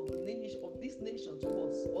of the nation, of this nation to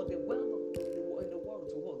us, or the wealth of in the world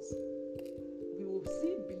to us, we will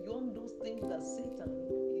see beyond those things that Satan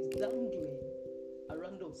is dangling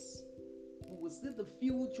around us. We will see the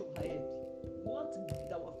future ahead, what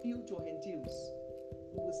our future entails.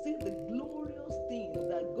 We will see the glorious things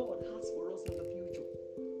that God has for us in the future.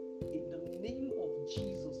 In the name of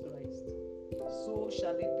Jesus Christ, so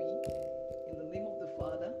shall it be. In the name of the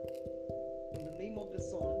Father, in the name of the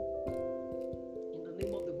Son, in the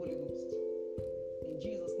name of the Holy Ghost. In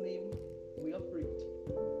Jesus' name, we are prayed.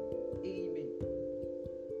 Amen.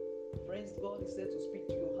 Friends, God is said to speak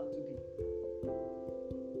to your heart today.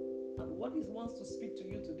 And what He wants to speak to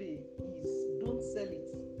you today is, don't sell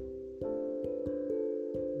it.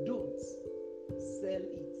 Don't sell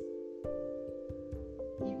it.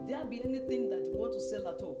 If there be anything that you want to sell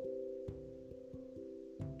at all,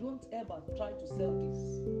 don't ever try to sell this.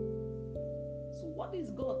 So what is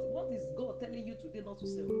God telling you today not to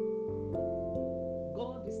sell?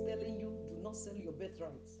 God is telling you, do not sell your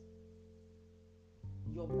birthright.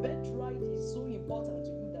 Your birthright is so important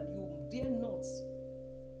to you that you dare not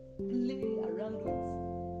play around with.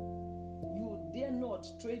 You dare not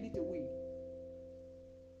trade it away.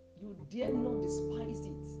 You dare not despise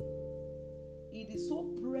it. It is so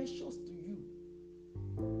precious to you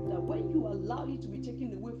that when you allow it to be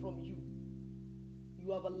taken away from you,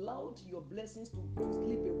 You have allowed your blessings to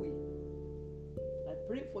slip away. I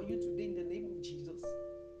pray for you today in the name of Jesus.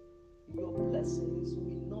 Your blessings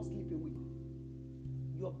will not slip away.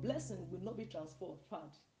 Your blessing will not be transferred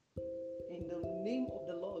in the name of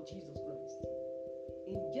the Lord Jesus Christ.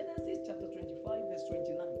 In Genesis chapter 25, verse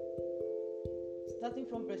 29, starting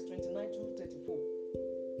from verse 29 to 34,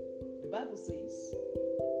 the Bible says,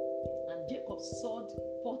 and Jacob sowed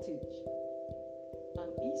pottage, and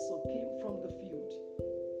Esau came from the field,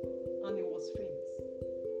 and he was faint.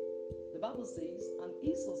 The Bible says, and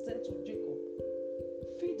Esau said to Jacob,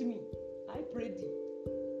 feed me, I pray thee,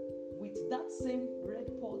 with that same red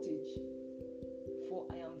pottage, for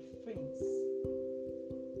I am faint.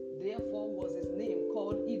 Therefore was his name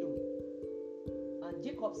called Edom. And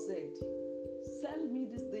Jacob said, sell me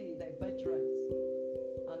this day thy birthright.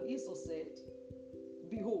 And Esau said,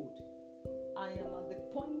 behold, I am at the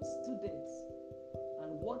point to death,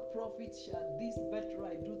 and what profit shall this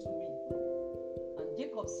birthright do to me? And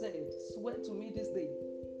Jacob said, swear to me this day.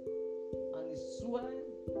 And he swore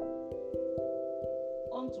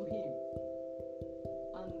unto him,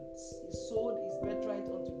 and he sold his birthright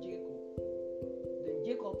unto Jacob. Then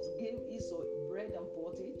Jacob gave Esau bread and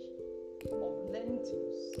pottage of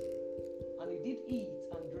lentils, and he did eat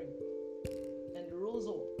and drink, and rose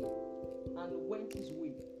up and went his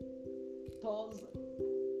way. Thus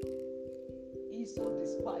Esau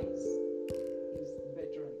despised his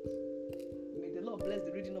birthright. May the Lord bless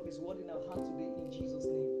the reading of his word in our heart today in Jesus'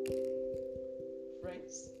 name.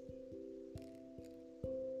 Friends,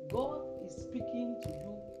 God is speaking to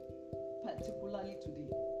you particularly today.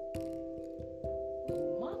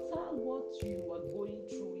 No matter what you are going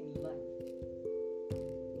through in life,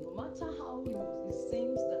 no matter how it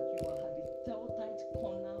seems that you are at the telltale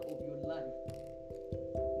corner of your life,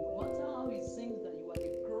 no matter how it seems that you are at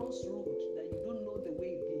a crossroad that you don't know the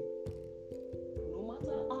way again, no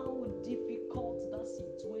matter how difficult that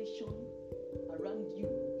situation around you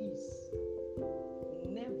is,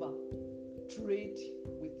 never trade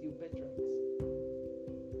with your birthright.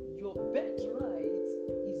 Your birthright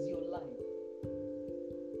is your life.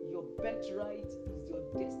 Your birthright is your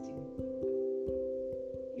destiny.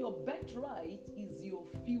 Your birthright is your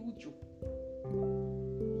future.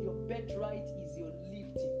 Your birthright is your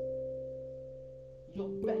lifting. Your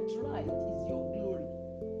birthright is your glory.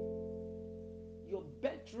 Your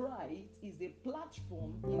birthright is a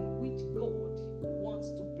platform in which God wants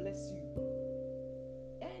to bless you.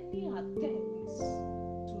 Any attempts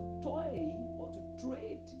to toy or to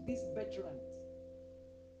trade this birthright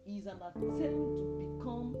is an attempt to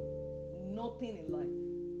become nothing in life.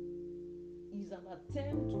 Is an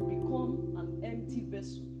attempt to become an empty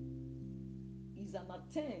vessel. Is an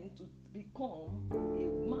attempt to become a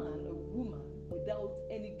man, a woman without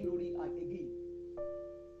any glory again.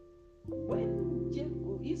 When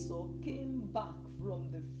Esau came back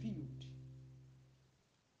from the field,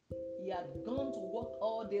 he had gone to work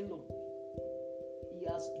all day long. He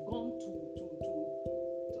has gone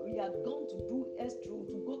he had gone to do extra,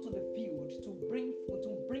 to go to the field to bring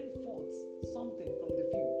forth something from the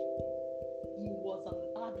field. He was an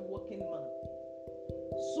hard-working man,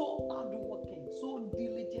 so hard-working, so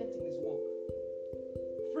diligent in his work.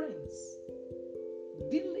 Friends,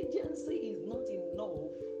 diligence is not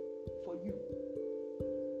enough for you.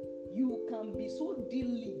 You can be so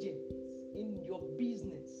diligent in your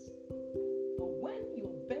business, but when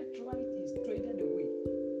your birthright is traded away,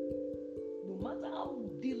 no matter how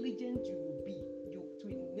diligent you will be, it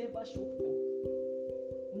will never show forth.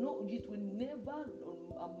 No, it will never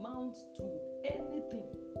amount to anything.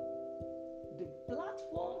 The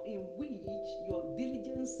platform in which your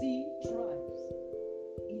diligence thrives,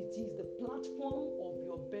 it is the platform of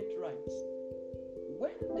your birthright.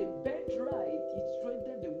 When the birthright is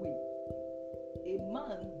traded away, a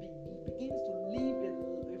man begins to live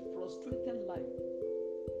a frustrated life.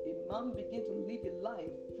 A man begins to live a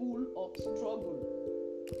life full of struggle.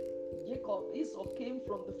 Esau came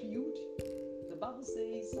from the field. The Bible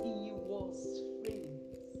says he was faint.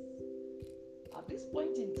 At this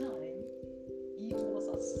point in time, it was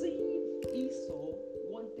as if Esau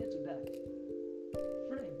wanted to die.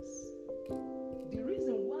 Friends, the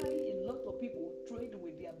reason why a lot of people trade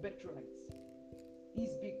with their birthrights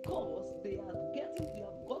is because they have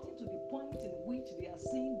gotten to the point in which they are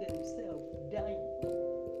seeing themselves dying.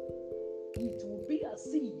 It will be as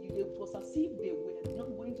if they were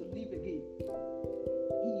not going to live again.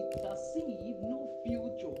 It's as if no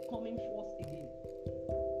future coming forth again.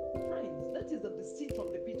 Friends, that is the deceit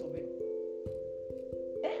from the pit of hell.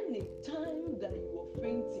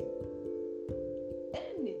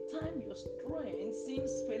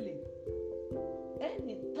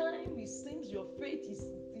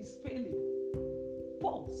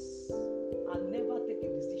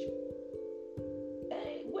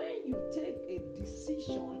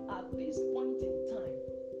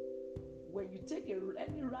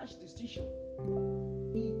 rash decision.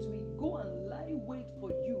 It will go and lie wait for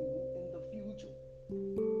you in the future.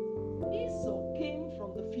 Esau came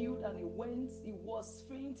from the field and he was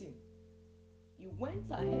fainting. He went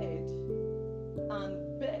ahead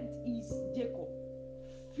and begged his Jacob,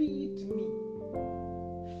 feed me,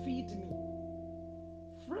 feed me.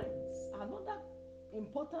 Friends, another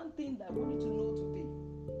important thing that I want you to know today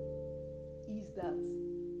is that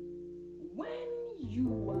when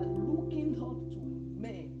you are looking up to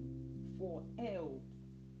men for help,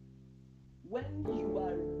 when you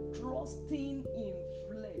are trusting in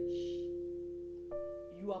flesh,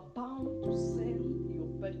 you are bound to sell your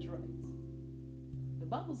birthright. The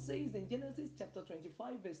Bible says in Genesis chapter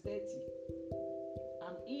 25 verse 30,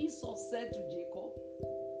 and Esau said to Jacob,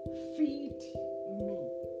 feed me,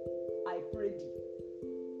 I pray thee,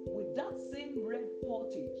 with that same red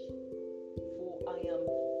pottage, for I am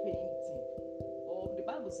fainting. Or the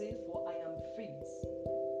Bible says, for I am faint.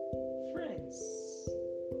 Friends,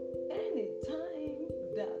 anytime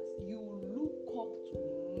that you look up to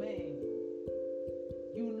men,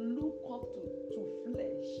 you look up to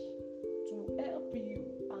flesh to help you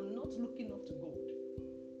and not looking up to God,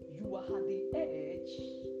 you are at the edge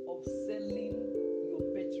of selling your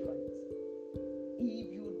birthright.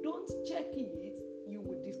 If you don't check it, you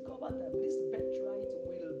will discover that this birthright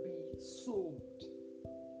will be sold.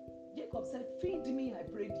 Jacob said, feed me, I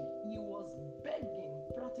pray thee. He was begging,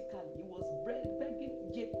 practically, he was begging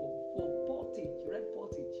Jacob for pottage, red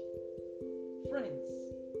pottage. Friends,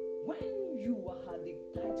 when you are at the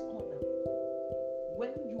tight corner,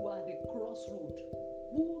 when you are at the crossroad,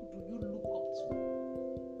 who do you look up to?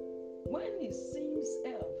 When it seems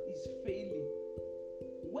help is failing,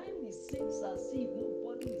 when it seems as if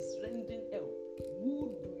nobody is rendering help,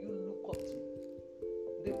 who do you look up to?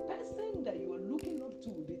 The person that you are looking up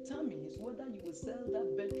to determines whether you will sell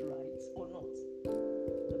that birthright or not.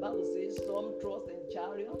 The Bible says some trust in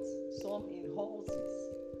chariots, some in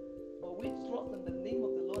horses, but we trust in the name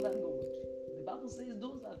of the Lord our God. The Bible says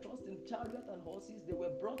those that trust in chariot and horses, they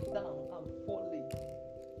were brought down and fallen.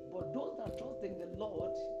 But those that trust in the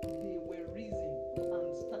Lord, they were risen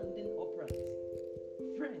and standing upright.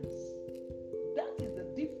 Friends, that is the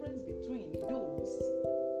difference between those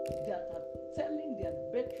that are telling their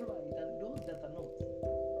birthright and those that are not.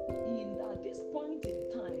 At this point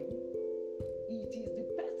in time, it is the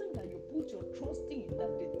person that you put your trust in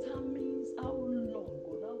that determines how long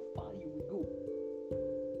or how far you will go.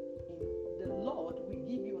 The Lord will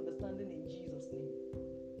give you understanding in Jesus' name.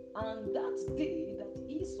 And that day that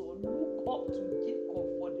Esau looked up to Jacob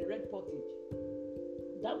for the red pottage,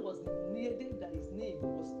 that was the day that his name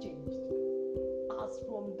was changed. As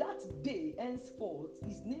from that day henceforth,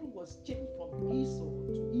 his name was changed from Esau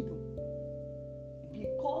to Edom,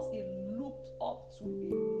 because he looked up to a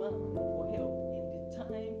man for help in the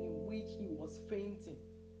time in which he was fainting.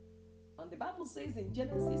 And the Bible says in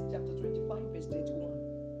Genesis chapter 25 verse 31,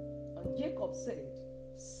 and Jacob said,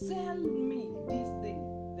 sell me this day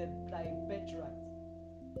thy birthright.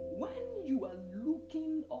 When you are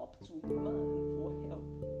looking up to a man for help,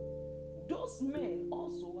 those men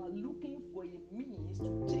also are looking for a means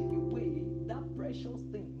to take away that precious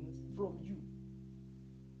things from you.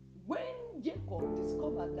 When Jacob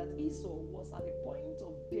discovered that Esau was at the point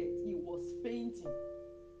of death, he was fainting,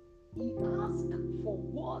 he asked for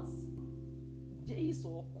what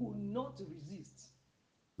Esau could not resist.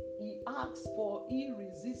 He asked for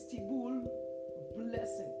irresistible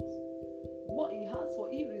blessings. What he asked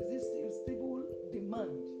for irresistible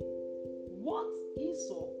demand. What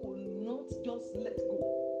Esau could not just let go.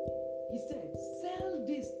 He said, sell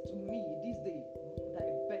this to me this day, thy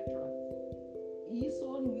birthright.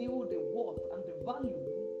 Esau knew the worth and the value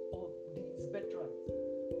of his birthright.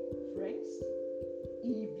 Friends,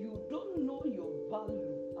 if you don't know your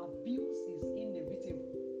value, abuse is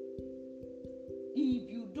inevitable.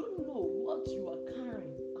 If you don't know what you are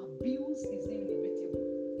carrying, abuse is inevitable.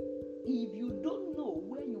 If you don't know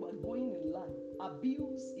where you are going in life,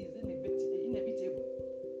 abuse is inevitable.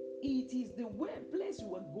 It is the place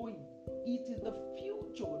you are going. It is the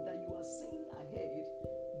future that you are seeing ahead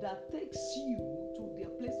that takes you to their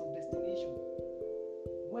place of destination.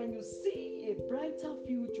 When you see a brighter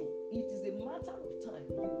future, it is a matter of time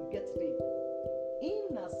you will get there.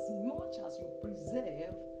 In as much as you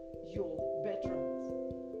preserve your birthright.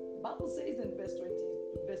 The Bible says in verse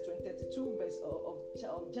 32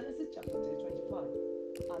 of Genesis chapter 25,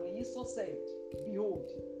 and Esau said, behold,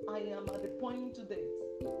 I am at the point to death,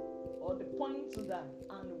 or the point to die,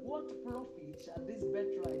 and what profit shall this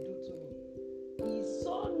birthright do to me? He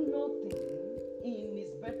saw nothing in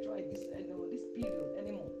his birthright this period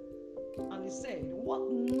anymore. And he said, what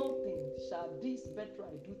nothing shall that this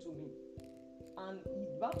birthright do to me? And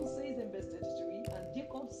the Bible says in verse 33, and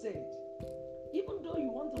Jacob said, even though you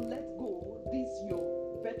want to let go this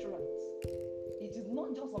your birthright, it is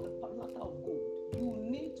not just on the platter of gold. You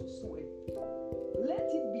need to swear. Let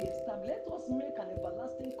it be established. Let us make an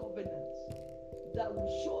everlasting covenant that will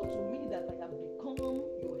show to me that I have become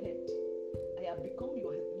your head. I have become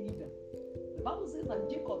your leader. The Bible says, and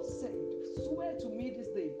Jacob said, swear to me this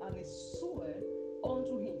day. And he swore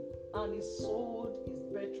unto him, and he sold his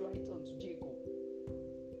birthright unto Jacob.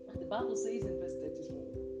 And the Bible says in verse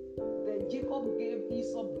 34, then Jacob gave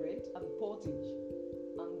Esau bread and pottage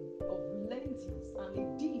and of lentils, and he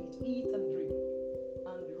did eat and drink,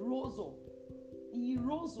 and rose up. He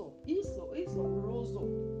rose up. Esau rose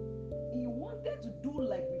up. He wanted to do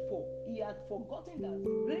like before. He had forgotten that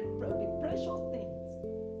the precious things,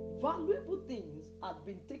 valuable things, had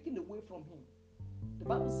been taken away from him. The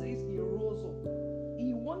Bible says he rose up.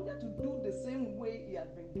 He wanted to do the same way he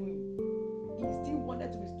had been doing. He still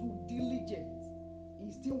wanted to be too diligent.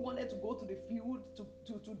 He still wanted to go to the field to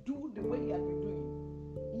do the way he had been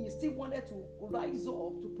doing. He still wanted to rise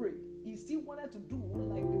up to pray. He still wanted to do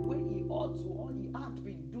like the way he ought to, or he had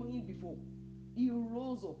been doing before. He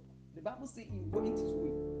rose up. The Bible says he went his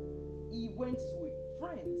way. He went his way.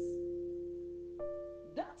 Friends,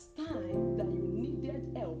 that's time that you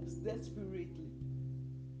needed help desperately.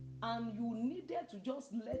 And you needed to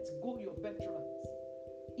just let go your birthright.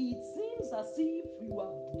 It seems as if you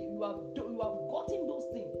have gotten those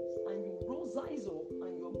things and you rose eyes up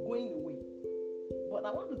and you're going away. But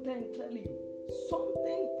I want to tell you,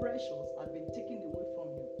 something precious has been taken away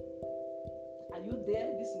from you. Are you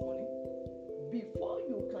there this morning? Before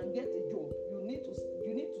you can get a job, you need to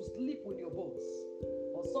sleep with your boss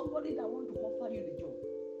or somebody that want to offer you the job.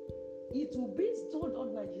 It will be so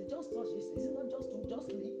ordinary. It's not just to just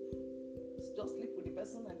sleep. It's just sleep with the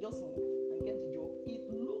person and just move and get the job. It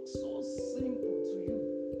looks so simple to you.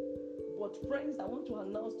 But friends, I want to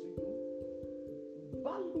announce to you,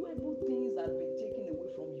 valuable things have been taken away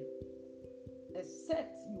from you.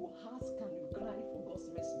 Except you ask and you cry for God's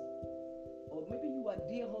mercy. Or maybe you are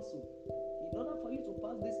there also. In order for you to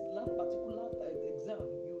pass this particular exam,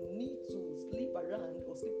 you need to sleep around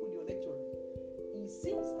or sleep with your lecturer. It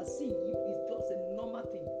seems as if it's just a normal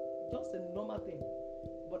thing.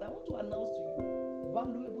 But I want to announce to you,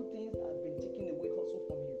 valuable things have been taken away also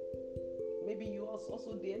from you. Maybe you are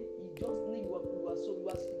also there. You are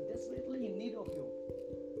desperately in need of help.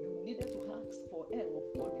 You needed to ask for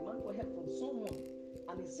help or demand for help from someone,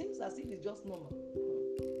 and it seems as if it's just normal.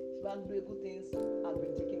 Valuable things have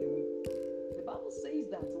been taken away. The Bible says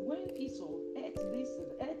that when Esau ate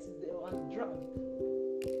and drank,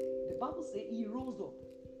 the Bible says he rose up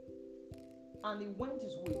and he went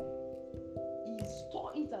his way. He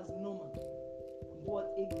saw it as normal,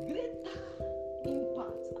 but a greater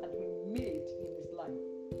impact had been made in his life.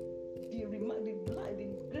 The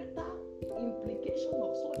greater implication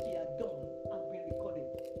of such he had done has been recorded.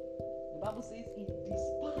 The Bible says he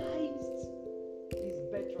despised his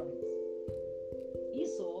birthright.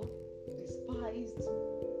 Esau despised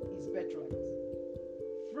his birthright.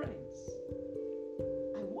 Friends,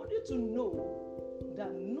 I want you to know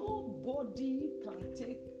that nobody can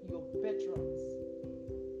take your birthright,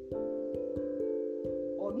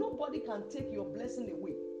 or nobody can take your blessing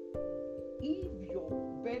away if your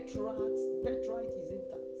birthright is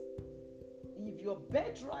intact. If your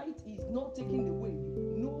birthright is not taken away,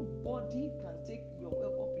 nobody can take your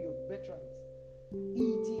birthright.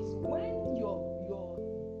 It is when your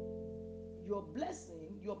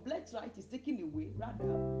blessing, your birthright is taken away,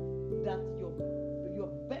 rather, that your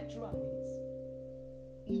birthright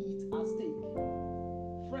is at stake.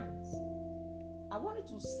 Friends, I want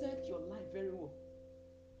you to set your life very well.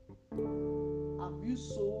 Have you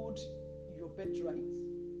sold your birthright?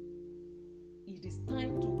 It is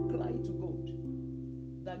time to cry to God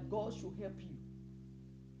that God should help you.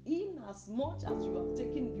 In as much as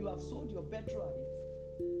you have sold your birthright,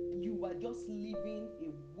 you are just living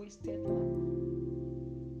a wasted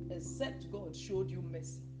life, except God showed you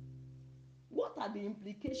mercy. What are the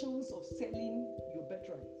implications of selling your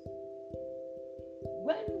birthright?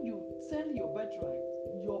 When you sell your birthright,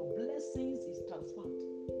 your blessings is transferred,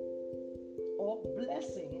 or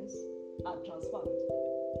blessings are transferred.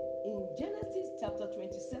 In Genesis chapter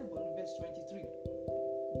 27, verse 23.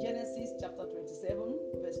 Genesis chapter 27,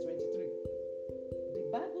 verse 23. The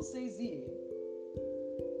Bible says here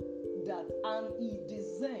that, and he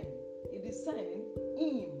discerned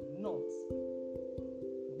him not,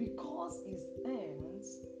 because his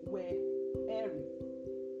hands were hairy,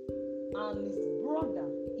 and his brother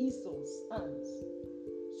Esau's hands.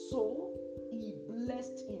 So he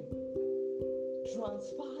blessed him.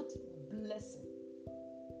 transferred blessing.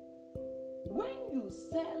 When you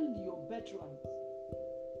sell your birthright,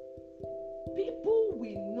 people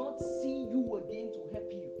will not see you again to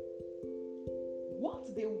help you.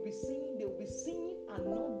 What they will be seeing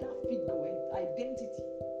another figure and identity.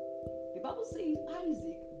 The Bible says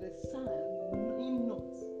Isaac, the son, knew him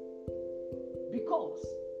not, because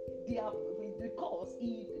the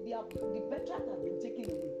birthright had been taken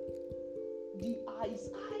away. His eyes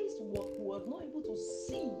was not able to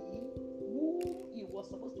see who he was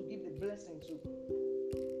supposed to give the blessing to.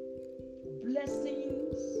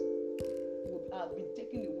 Blessings would have been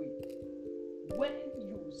taken away when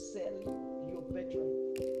you sell your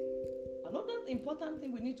birthright. Another important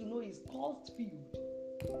thing we need to know is cost field.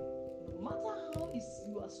 No matter how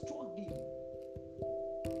you are struggling,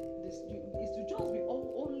 it's to just be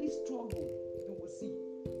only struggle. You will see.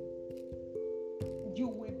 You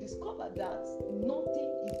will discover that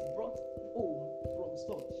nothing is brought home from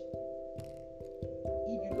such.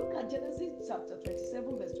 If you look at Genesis chapter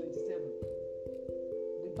 27, verse 27,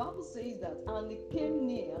 the Bible says that, and he came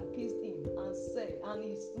near and kissed him and said, and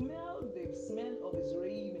he smelled the smell of his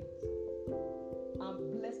raiment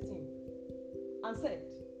and blessed him and said,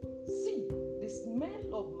 see, the smell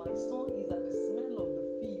of my son is as the smell of the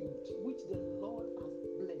field which the Lord has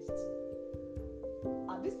blessed.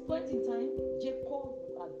 At this point in time, Jacob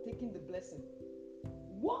had taken the blessing.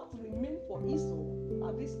 What remained for Esau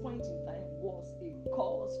at this point in time was a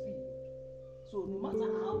course field. So no matter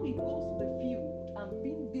how he goes to the field and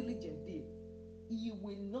being diligent there, he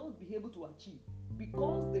will not be able to achieve,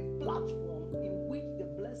 because the platform in which the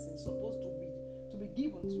blessing is supposed to be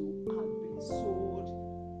given to had been sold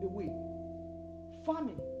away.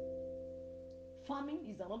 Farming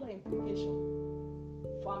is another implication.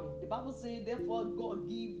 Farming. The Bible says, therefore God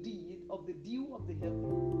give thee of the dew of the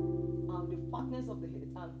heaven and the fatness of the head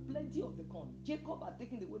and plenty of the corn. Jacob had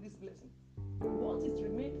taken away this blessing. What is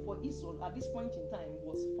remained for Esau at this point in time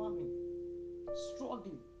was farming,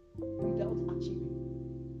 struggling without achieving.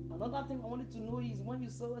 Another thing I wanted to know is, when you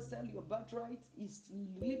sell your birthright, is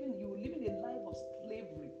living a life of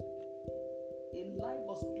slavery. A life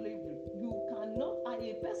of slavery. You cannot,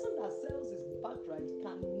 a person that sells his birthright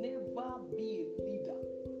can never be a leader.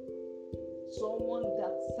 Someone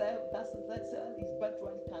that sells his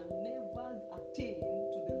birthright can never attain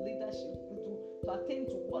to the leadership, to attain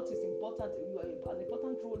to what is important, an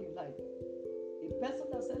important role in life. A person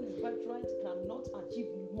that sells his birthright cannot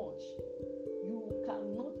achieve much. You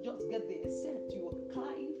cannot just get there except you are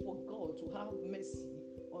crying for God to have mercy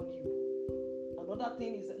on you. Another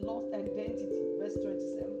thing is lost identity. Verse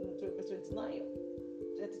 27, verse 29,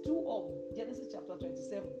 32 of Genesis chapter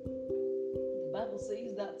 27. The Bible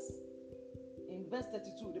says that in verse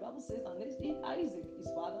 32, the Bible says, and Isaac, his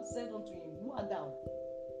father, said unto him, Who art thou?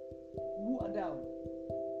 Who art thou?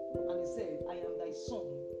 And he said, I am thy son,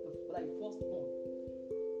 thy firstborn.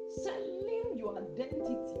 Selling your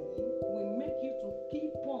identity will make you to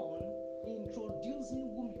keep on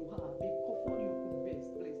introducing whom you are before you could be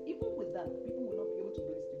blessed. Even with that, people will not be able to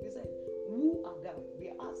bless you. They said, Who art thou?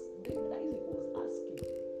 Isaac was asking,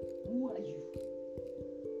 Who are you?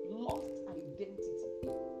 Lost identity.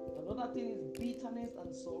 Another thing is bitterness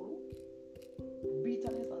and sorrow.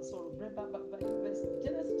 Bitterness and sorrow. Genesis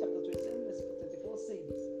chapter 27, verse 34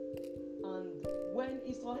 says, and when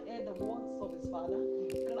Esau heard the words of his father,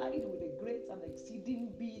 he cried with a great and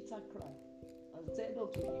exceeding bitter cry, and said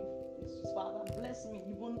unto him, his father, bless me,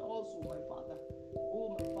 even also my father.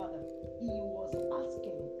 Oh, my father. He was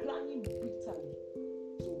asking, crying bitterly.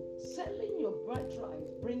 So, selling your birthright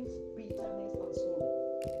brings bitterness and sorrow.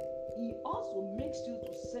 He also makes you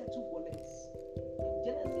to settle for less. In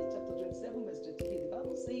Genesis chapter 27, verse 28, the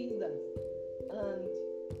Bible says that, and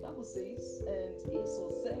Esau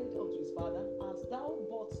said unto his father, As thou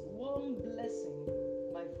but one blessing,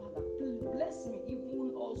 my father, bless me,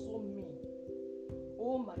 even also me,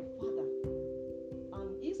 oh my father.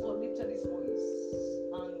 And Esau lifted his voice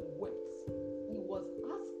and wept. He was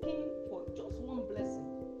asking for just one blessing,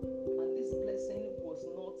 and this blessing was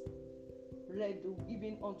not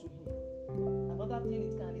given unto him. Another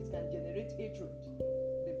thing, it can generate hatred.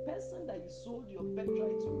 The person that you sold your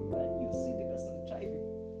birthright to, when you see the person thriving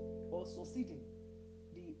or succeeding,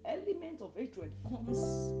 the element of hatred comes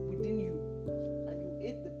within you, and you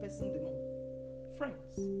hate the person the more.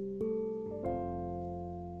 Friends,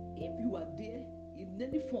 if you are there in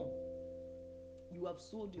any form, you have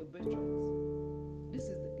sold your birthright.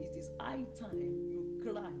 It is high time you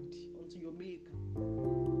cried unto your Maker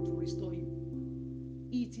to restore you.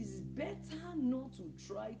 It is better not to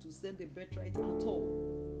try to sell the birthright at all.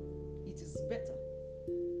 It is better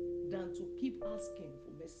than than to keep asking for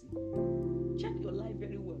mercy. Check your life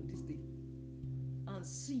very well this day and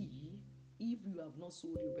see if you have not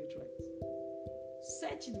sold your birthright.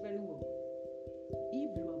 Search it very well if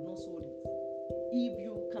you have not sold it. If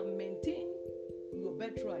you can maintain your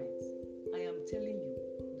birthright, I am telling you,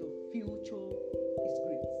 the future is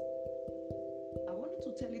great. I wanted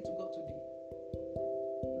to tell it to God today.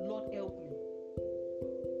 Lord, help me.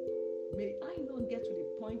 May I not get to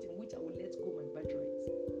the point in which I will let go my birthright.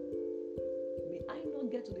 May I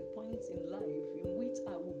not get to the point in life in which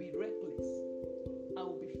I will be reckless. I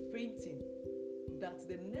will be fainting. That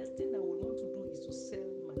the next thing I will want to do is to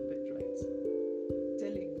sell my birthright.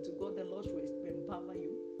 Tell it to God the Lord should empower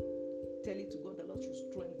you. Tell it to God the Lord should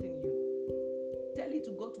strengthen you. Tell it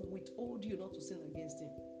to God to withhold you not to sin against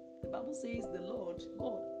him. The Bible says the Lord,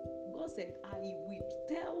 God said, I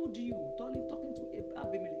withheld you, talking to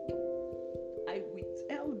Abimelech, I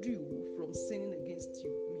withheld you from sinning against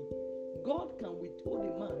me. God can withhold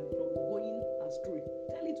a man from going astray.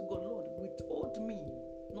 Tell it to God, Lord, withhold me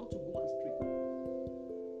not to go astray.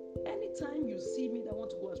 Anytime you see me that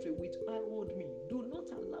want to go astray, withhold me. Do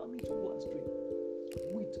not allow me to go astray.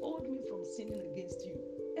 Withhold me from sinning against you.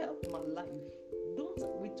 Help my life. Don't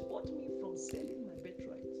withhold me from selling my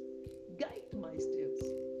birthright. Guide my steps.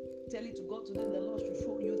 Tell it to God today, the Lord should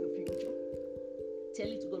show you the future. Tell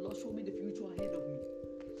it to God, Lord, show me the future ahead of me.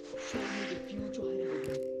 Show me the future ahead of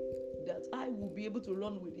me. That I will be able to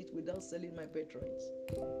run with it without selling my birthright.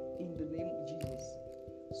 In the name of Jesus.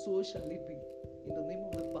 So shall it be. In the name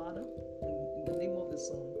of the Father, and in the name of the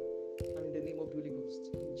Son, and in the name of the Holy Ghost.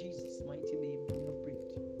 In Jesus' mighty name, we have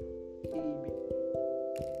prayed. Amen.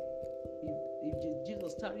 If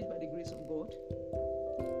Jesus tarries by the grace of God,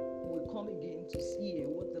 we'll come again to hear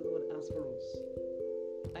what the Lord has for us.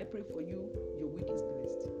 I pray for you, your week is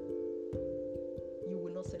blessed. You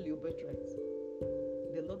will not sell your birthright.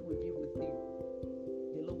 The Lord will be with you.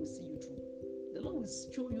 The Lord will see you through. The Lord will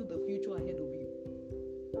show you the future ahead of you.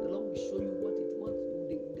 The Lord will show you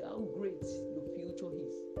how great your future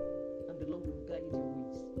is. And the Lord will guide your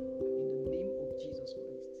ways. In the name of Jesus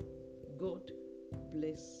Christ. God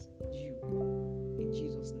bless you. In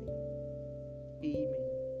Jesus' name. Amen.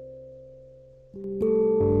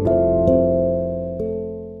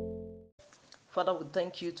 Father, we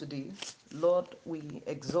thank you today. Lord, we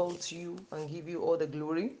exalt you and give you all the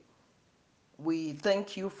glory. We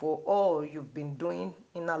thank you for all you've been doing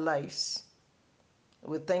in our lives.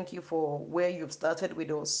 We thank you for where you've started with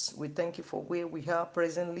us. We thank you for where we are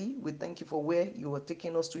presently. We thank you for where you are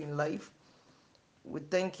taking us to in life. We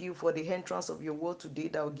thank you for the entrance of your word today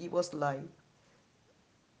that will give us life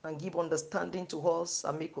and give understanding to us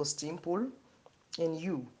and make us simple in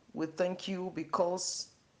you. We thank you because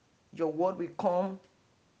your word will come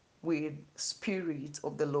with spirit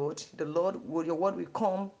of the Lord. Your word will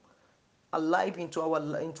come alive into our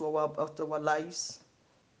lives.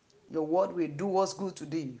 Your word will do us good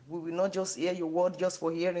today. We will not just hear your word just for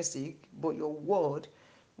hearing sake, but your word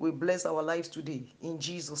will bless our lives today. In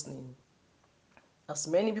Jesus' name. As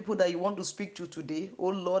many people that you want to speak to today, oh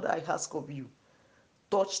Lord, I ask of you,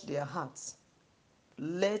 touch their hearts.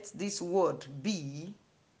 Let this word be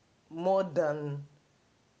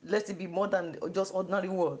let it be more than just ordinary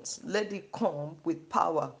words. Let it come with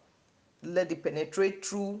power. Let it penetrate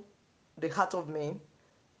through the heart of men,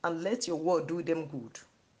 and let your word do them good.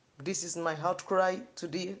 This is my heart cry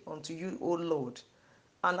today unto you, O Lord,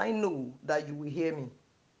 and I know that you will hear me.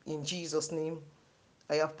 In Jesus' name,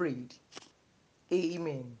 I have prayed.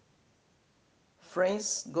 Amen.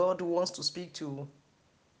 Friends, God wants to speak to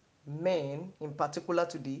men in particular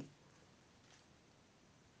today.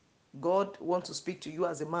 God wants to speak to you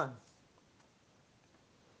as a man.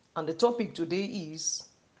 And the topic today is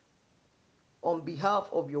on behalf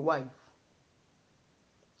of your wife.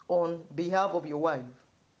 On behalf of your wife.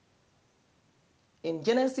 In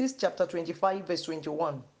Genesis chapter 25, verse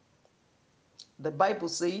 21, the Bible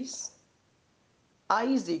says,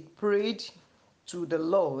 Isaac prayed to the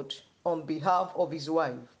Lord on behalf of his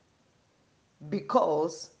wife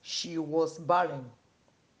because she was barren.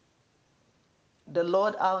 The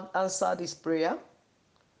Lord answered his prayer,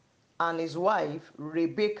 and his wife,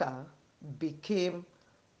 Rebekah, became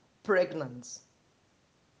pregnant.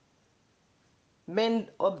 Men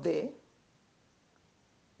up there,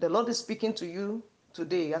 the Lord is speaking to you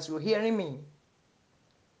today as you're hearing me.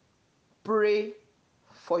 Pray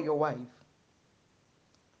for your wife.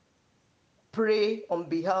 Pray on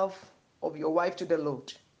behalf of your wife to the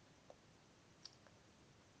Lord.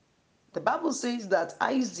 The Bible says that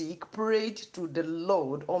Isaac prayed to the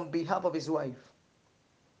Lord on behalf of his wife.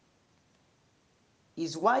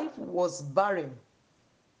 His wife was barren.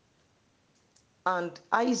 And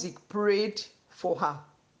Isaac prayed for her.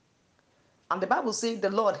 And the Bible says the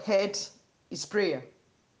Lord heard his prayer.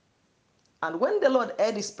 And when the Lord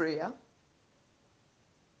heard his prayer,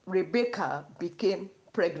 Rebekah became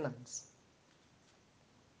pregnant.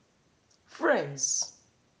 Friends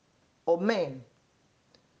or men,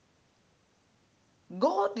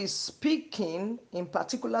 God is speaking in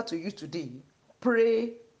particular to you today.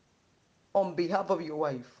 Pray on behalf of your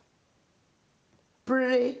wife.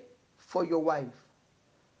 Pray for your wife.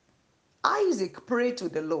 Isaac prayed to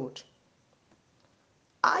the Lord.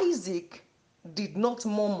 Isaac did not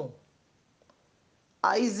murmur.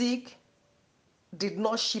 Isaac did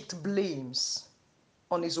not shift blames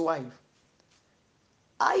on his wife.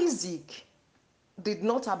 Isaac did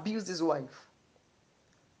not abuse his wife.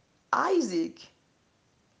 Isaac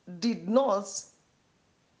did not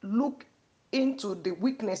look into the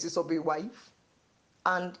weaknesses of a wife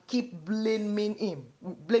and keep blaming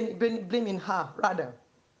her rather.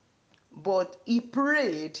 But he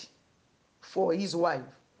prayed for his wife.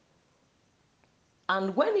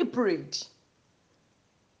 And when he prayed,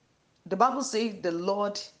 the Bible says the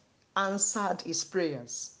Lord answered his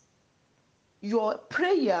prayers. Your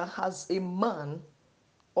prayer as a man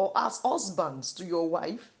or as husbands to your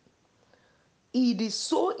wife, it is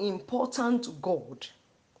so important to God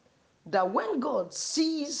that when God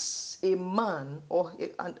sees a man or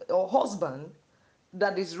husband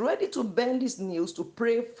that is ready to bend his knees to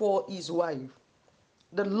pray for his wife,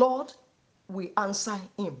 the Lord will answer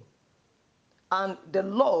him. And the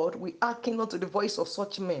Lord will hearken unto the voice of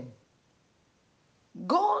such men.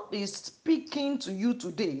 God is speaking to you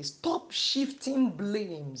today. Stop shifting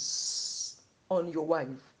blames on your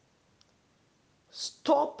wife.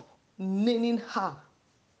 Stop naming her.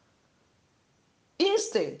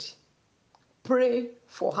 Instead, pray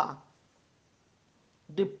for her.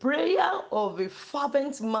 The prayer of a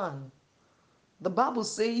fervent man, the Bible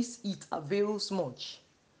says it avails much.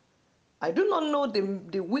 I do not know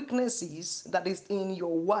the weaknesses that is in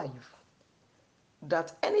your wife,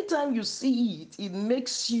 that anytime you see it, it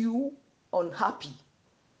makes you unhappy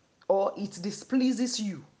or it displeases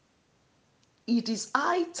you. It is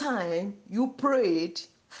high time you prayed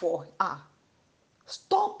for her.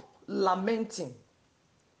 Stop lamenting.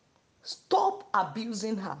 Stop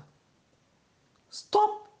abusing her.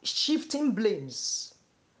 Stop shifting blames.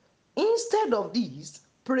 Instead of this,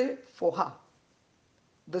 pray for her.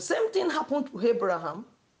 The same thing happened to Abraham.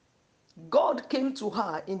 God came to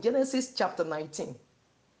her in Genesis chapter 19.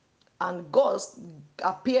 And God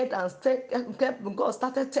appeared and God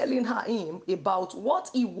started telling him about what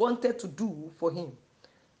he wanted to do for him.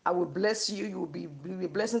 I will bless you. You will be a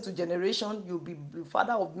blessing to generation. You will be the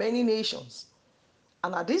father of many nations.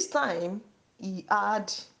 And at this time, he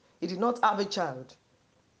did not have a child.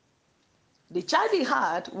 The child he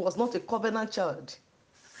had was not a covenant child.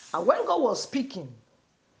 And when God was speaking,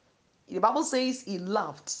 the Bible says he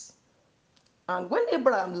laughed. And when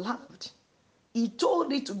Abraham laughed, he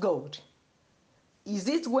told it to God. Is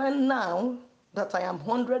it when now that I am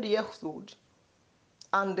 100 years old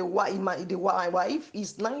and my wife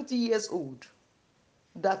is 90 years old,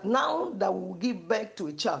 that now that we will give birth to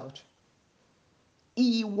a child?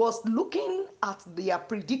 He was looking at their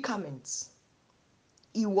predicaments.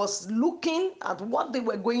 He was looking at what they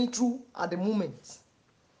were going through at the moment.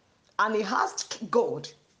 And he asked God,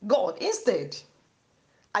 instead,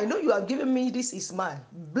 I know you have given me this Ismail.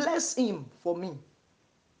 Bless him for me.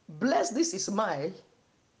 Bless this Ismail.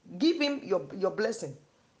 Give him your blessing.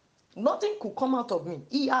 Nothing could come out of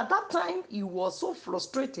me. At that time, he was so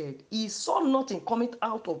frustrated. He saw nothing coming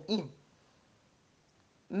out of him.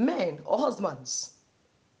 Men or husbands,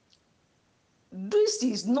 this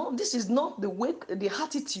is not the way, the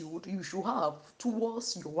attitude you should have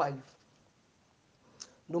towards your wife.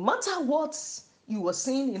 No matter what you were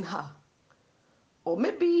seeing in her, or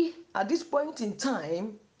maybe at this point in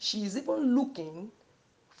time, she is even looking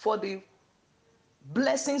for the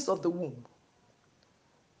blessings of the womb.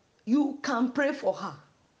 You can pray for her.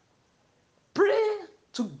 Pray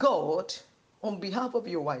to God on behalf of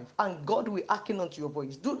your wife, and God will hearken unto your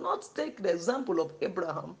voice. Do not take the example of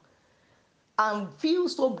Abraham and feel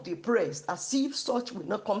so depressed as if such will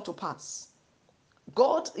not come to pass.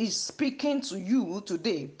 God is speaking to you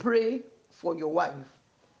today. Pray for your wife.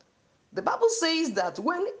 The Bible says that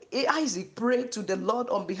when Isaac prayed to the Lord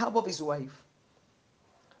on behalf of his wife,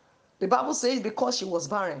 the Bible says because she was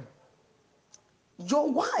barren.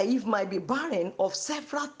 Your wife might be barren of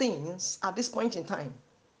several things at this point in time.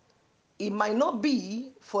 It might not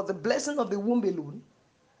be for the blessing of the womb alone.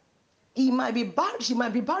 She might be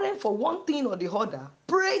barren for one thing or the other.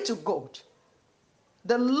 Pray to God.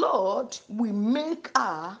 The Lord will make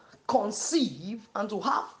her conceive and to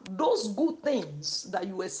have those good things that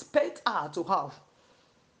you expect her to have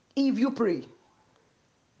if you pray.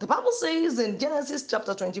 The Bible says in Genesis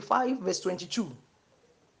chapter 25, verse 22,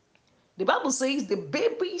 the Bible says the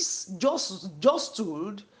babies just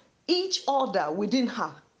stood each other within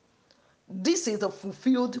her. This is a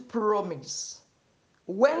fulfilled promise.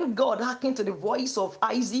 When God hearkened to the voice of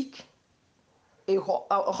Isaac, a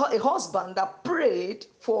husband that prayed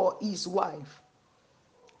for his wife,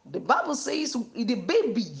 the Bible says the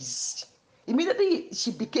babies, immediately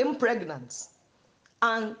she became pregnant,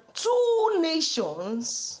 and 2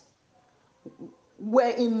 nations were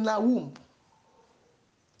in her womb.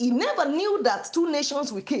 He never knew that 2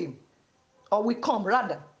 nations will came, or will come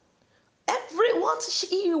rather. What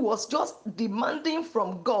he was just demanding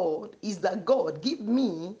from God is that God give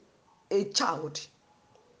me a child.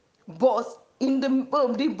 But in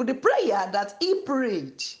the prayer that he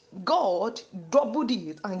prayed, God doubled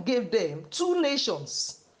it and gave them 2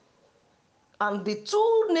 nations. And the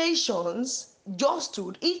 2 nations just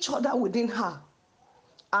stood each other within her.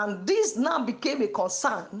 And this now became a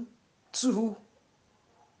concern to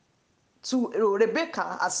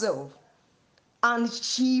Rebecca herself. And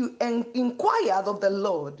she inquired of the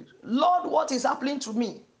Lord, Lord, what is happening to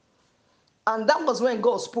me? And that was when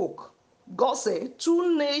God spoke. God said,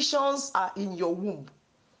 2 nations are in your womb,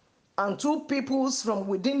 and 2 peoples from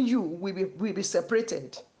within you will be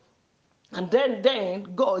separated. And then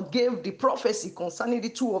God gave the prophecy concerning the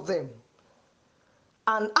 2 of them.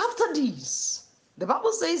 And after this, the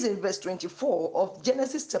Bible says in verse 24 of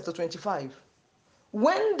Genesis chapter 25,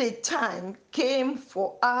 when the time came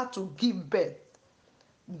for her to give birth,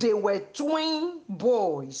 there were twin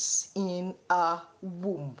boys in her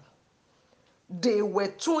womb. They were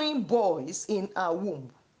twin boys in her womb.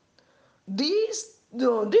 These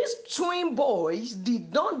twin boys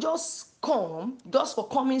did not just come just for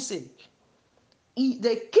coming sake.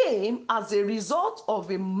 They came as a result of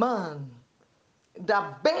a man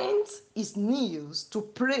that bent his knees to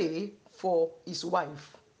pray for his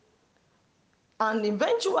wife. And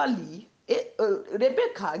eventually,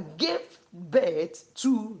 Rebecca gave birth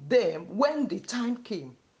to them when the time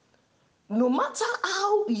came. No matter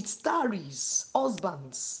how it tarries,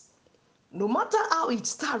 husbands, no matter how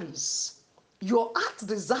it tarries, your heart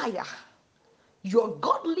desire, your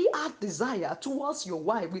godly heart desire towards your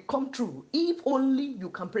wife will come true if only you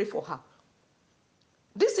can pray for her.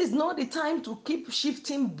 This is not the time to keep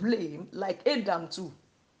shifting blame like Adam too.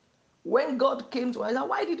 When God came to Isaac,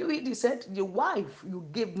 why did you eat? He said, the wife you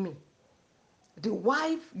gave me. The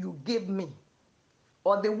wife you gave me.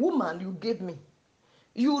 Or the woman you gave me.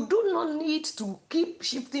 You do not need to keep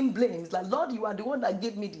shifting blames like, Lord, you are the one that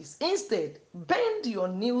gave me this. Instead, bend your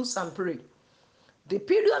knees and pray. The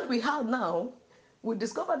period we have now, we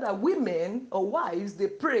discover that women or wives, they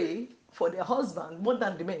pray for their husband more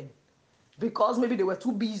than the men because maybe they were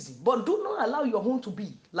too busy. But do not allow your home to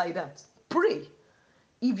be like that. Pray.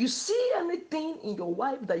 If you see anything in your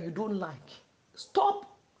wife that you don't like,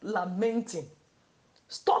 stop lamenting.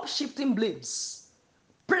 Stop shifting blames.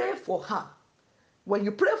 Pray for her. When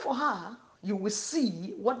you pray for her, you will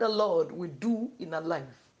see what the Lord will do in her life.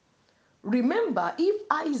 Remember, if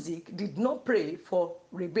Isaac did not pray for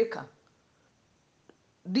Rebekah,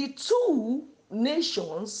 the 2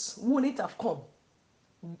 nations wouldn't have come.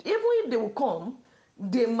 Even if they will come,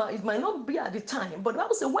 it might not be at the time. But the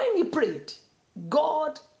Bible says when he prayed,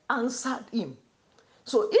 God answered him.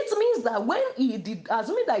 So it means that when he did,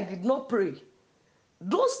 assuming that he did not pray,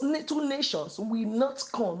 those 2 nations will not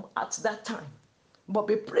come at that time. But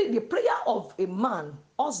the prayer of a man,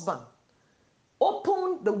 husband,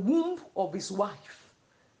 opened the womb of his wife,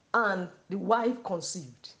 and the wife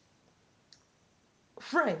conceived.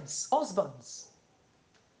 Friends, husbands,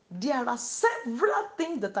 there are several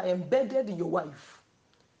things that are embedded in your wife.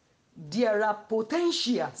 There are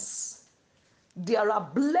potentials. There are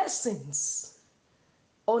blessings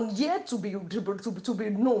on yet to be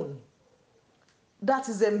known that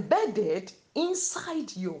is embedded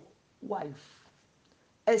inside your wife.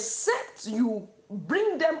 Except you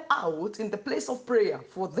bring them out in the place of prayer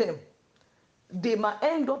for them, they might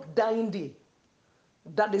end up dying there.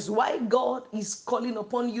 That is why God is calling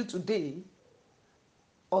upon you today,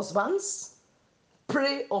 husbands,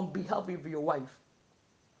 pray on behalf of your wife.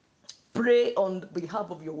 Pray on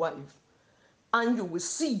behalf of your wife, and you will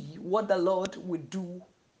see what the Lord will do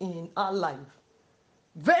in our life.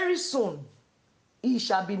 Very soon, it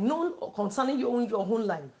shall be known concerning your own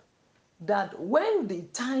life that when the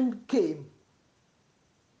time came,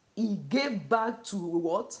 he gave birth to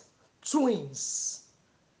what? Twins.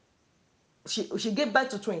 She gave birth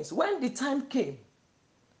to twins. When the time came,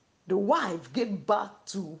 the wife gave birth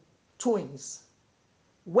to twins.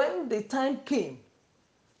 When the time came,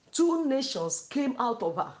 2 nations came out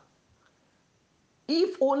of her.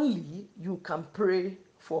 If only you can pray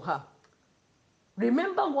for her.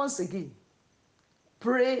 Remember once again,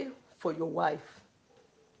 pray for your wife.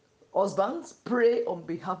 Husbands, pray on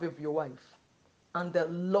behalf of your wife, and the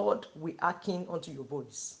Lord will hearken unto your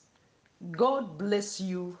voice. God bless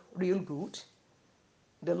you real good.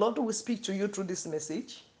 The Lord will speak to you through this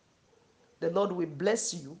message. The Lord will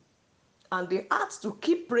bless you. And the heart to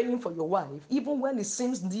keep praying for your wife, even when it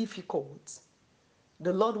seems difficult,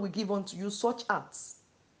 the Lord will give unto you such hearts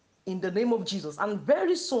in the name of Jesus. And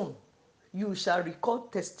very soon, you shall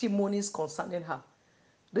record testimonies concerning her.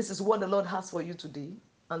 This is what the Lord has for you today,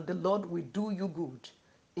 and the Lord will do you good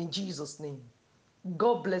in Jesus' name.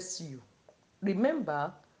 God bless you.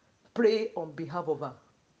 Remember, pray on behalf of her.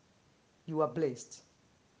 You are blessed.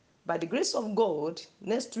 By the grace of God,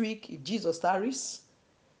 next week, if Jesus tarries,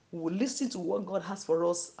 we will listen to what God has for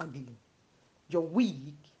us again. Your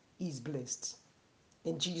week is blessed.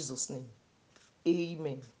 In Jesus' name,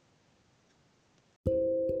 amen.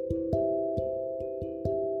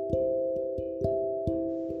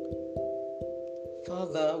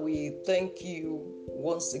 Father, we thank you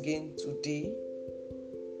once again today.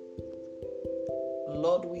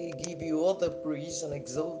 Lord, we give you all the praise and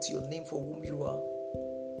exalt your name for whom you are.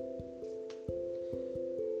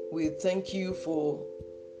 We thank you for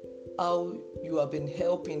how you have been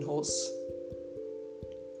helping us.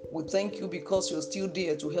 We thank you because you're still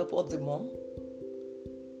there to help us the more.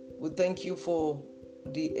 We thank you for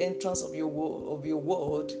the entrance of your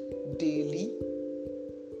word daily.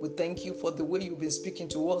 We thank you for the way you've been speaking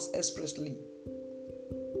to us expressly.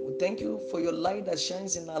 We thank you for your light that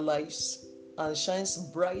shines in our lives and shines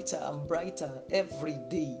brighter and brighter every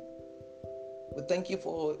day. We thank you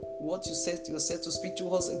for what you said yourself to speak to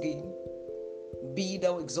us again. Be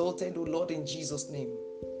thou exalted, O Lord, in Jesus' name.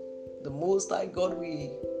 The Most High God, we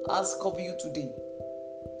ask of you today.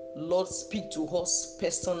 Lord, speak to us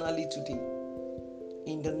personally today.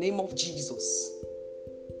 In the name of Jesus.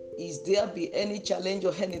 Is there be any challenge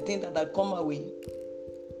or anything that has come our way?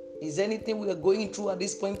 Is anything we are going through at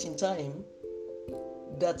this point in time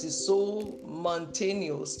that is so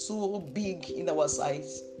mountainous, so big in our sight,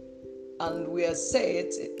 and we are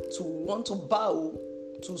set to want to bow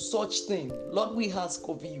to such thing? Lord, we ask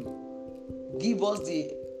of you, give us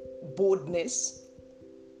the boldness.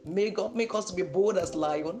 May God make us to be bold as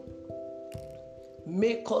lion.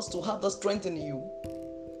 Make us to have the strength in you.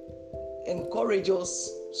 Encourage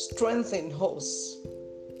us, strengthen us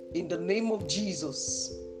in the name of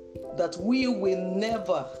Jesus, that we will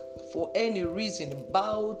never for any reason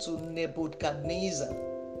bow to Nebuchadnezzar,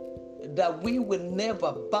 that we will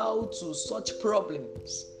never bow to such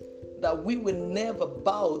problems, that we will never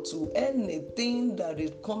bow to anything that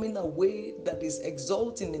is coming our way that is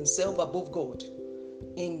exalting himself above God.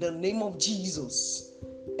 In the name of Jesus,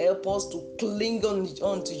 help us to cling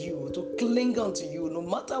onto you, no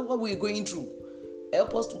matter what we're going through.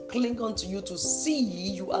 Help us to cling onto you, to see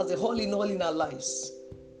you as the all in all in our lives.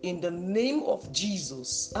 In the name of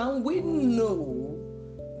Jesus. And we know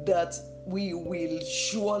that we will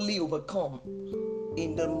surely overcome.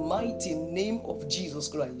 In the mighty name of Jesus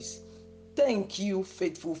Christ. Thank you,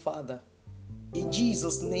 faithful Father. In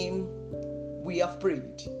Jesus' name we have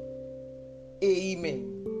prayed. Amen.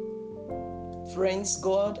 Friends,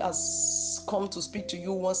 God has come to speak to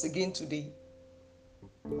you once again today.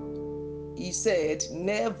 He said,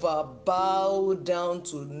 never bow down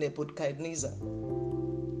to Nebuchadnezzar.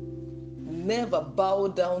 Never bow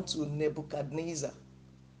down to Nebuchadnezzar.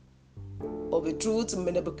 Of the truth,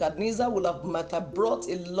 Nebuchadnezzar might have brought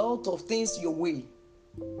a lot of things your way.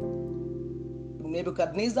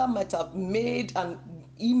 Nebuchadnezzar might have made an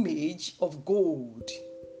image of gold.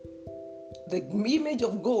 The image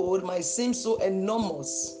of gold might seem so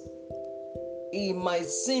enormous. It might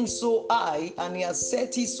seem so high, and he has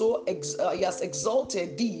set it he has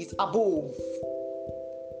exalted it above.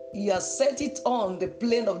 He has set it on the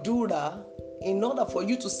plain of Dura in order for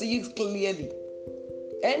you to see it clearly.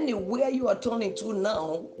 Anywhere you are turning to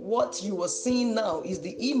now, what you are seeing now is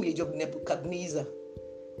the image of Nebuchadnezzar.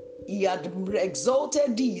 He had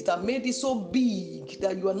exalted it and made it so big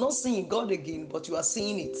that you are not seeing God again, but you are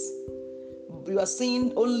seeing it. You are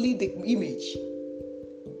seeing only the image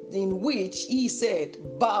in which he said,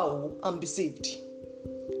 bow and be saved.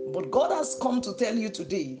 But God has come to tell you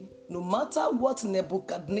today, no matter what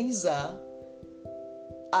Nebuchadnezzar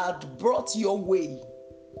had brought your way,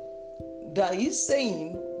 that he's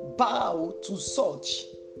saying, bow to such.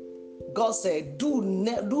 God said, do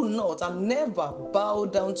not and never bow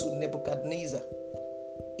down to Nebuchadnezzar.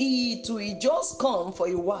 It will just come for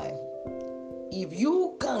a while. If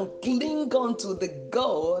you can cling on to the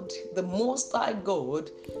God, the Most High God,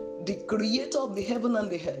 the creator of the heaven and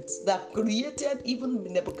the earth, that created even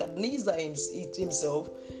Nebuchadnezzar himself,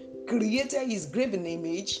 created his graven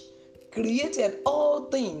image, created all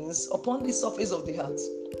things upon the surface of the earth.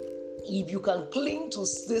 If you can cling to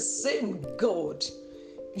the same God,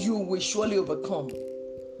 you will surely overcome.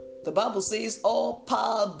 The Bible says all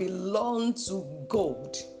power belongs to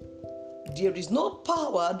God. There is no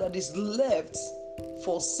power that is left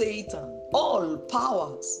for Satan. All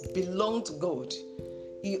powers belong to God.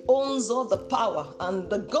 He owns all the power, and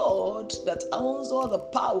the God that owns all the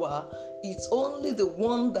power is only the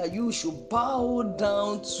one that you should bow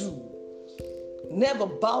down to. Never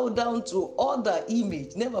bow down to other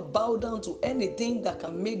image. Never bow down to anything that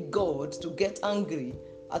can make God to get angry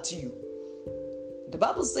at you. The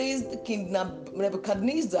Bible says the king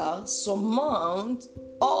Nebuchadnezzar summoned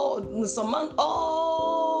all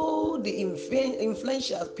the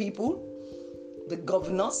influential people, the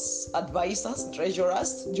governors, advisors,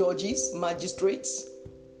 treasurers, judges, magistrates,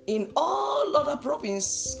 in all other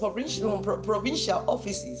provincial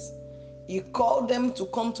offices. He called them to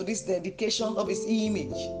come to this dedication of his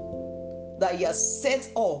image that he has set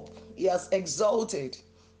up, he has exalted.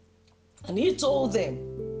 And he told them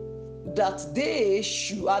that they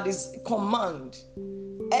should, at his command,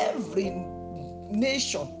 every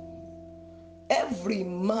nation, every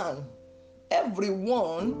man,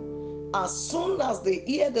 everyone, as soon as they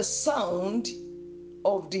hear the sound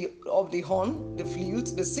of the horn, the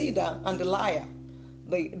flute, the cedar, and the lyre,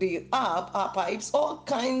 the harp, pipes, all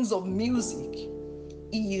kinds of music,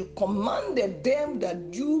 he commanded them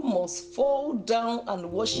that you must fall down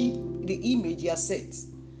and worship the image he has set.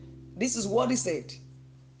 This is what he said.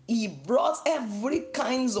 He brought every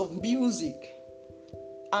kinds of music,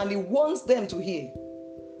 and he wants them to hear.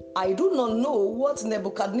 I do not know what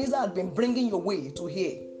Nebuchadnezzar has been bringing your way to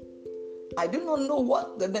hear. I do not know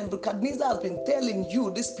what the Nebuchadnezzar has been telling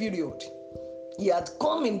you this period. He had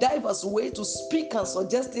come in diverse ways to speak and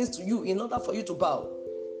suggest things to you in order for you to bow.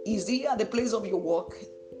 Is he at the place of your work?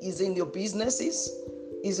 Is in your businesses?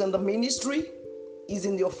 Is in the ministry? Is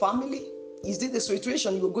in your family? Is it the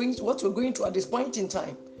situation you're going through, what you're going through at this point in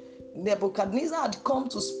time? Nebuchadnezzar had come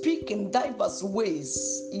to speak in diverse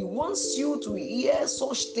ways. He wants you to hear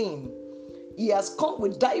such thing. He has come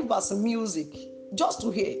with diverse music just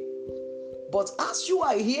to hear. But as you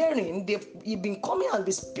are hearing, he's been coming and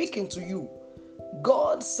be speaking to you.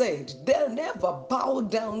 God said they'll never bow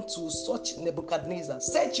down to such Nebuchadnezzar.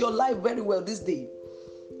 Set your life very well this day.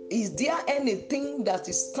 Is there anything that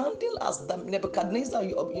is standing as the Nebuchadnezzar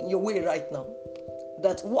in your way right now?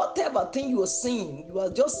 That whatever thing you are seeing, you are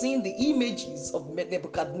just seeing the images of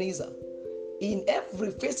Nebuchadnezzar. In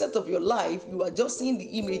every facet of your life, you are just seeing the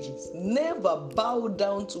images. Never bow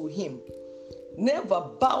down to him. Never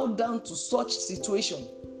bow down to such situation.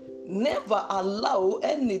 Never allow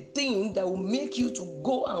anything that will make you to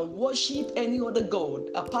go and worship any other God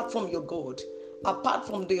apart from your God, apart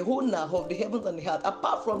from the owner of the heavens and the earth,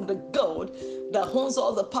 apart from the God that owns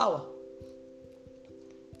all the power.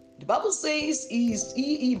 The Bible says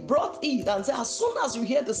he brought it and said, as soon as you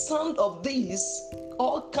hear the sound of this,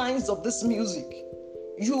 all kinds of this music,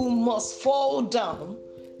 you must fall down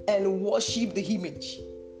and worship the image.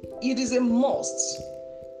 It is a must.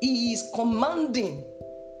 He is commanding.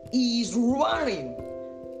 He is roaring.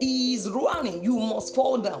 He is roaring. You must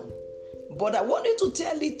fall down. But I wanted to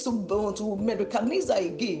tell it to Nebuchadnezzar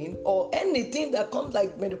again, or anything that comes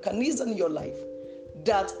like Nebuchadnezzar in your life,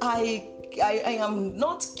 that I am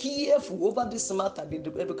not careful over this matter,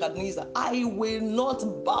 Nebuchadnezzar. I will not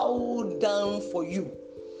bow down for you.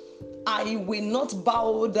 I will not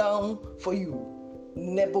bow down for you.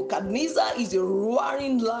 Nebuchadnezzar is a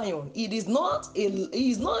roaring lion. He is not a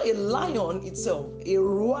lion itself, a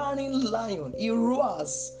roaring lion. He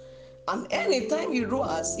roars. And anytime he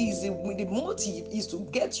roars, the motive is to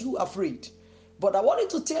get you afraid. But I wanted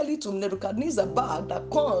to tell you to Nebuchadnezzar back that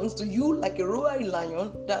comes to you like a roaring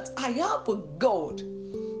lion, that I have a God.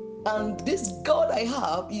 And this God I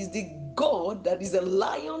have is the God that is a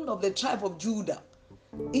lion of the tribe of Judah.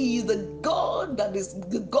 He is the God that is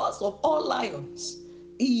the God of all lions.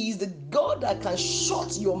 He is the God that can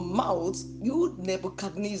shut your mouth, you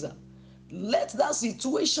Nebuchadnezzar. Let that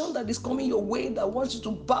situation that is coming your way that wants you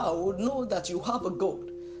to bow know that you have a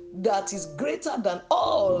God that is greater than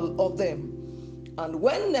all of them. And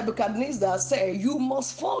when Nebuchadnezzar said, you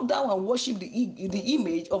must fall down and worship the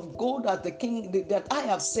image of God as the king that I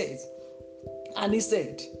have said, and he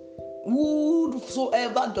said,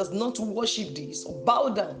 whosoever does not worship this or bow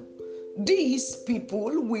down, these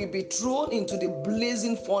people will be thrown into the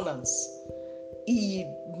blazing furnace. He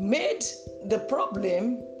made the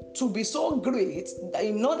problem to be so great that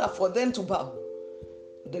in order for them to bow.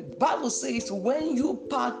 The Bible says, when you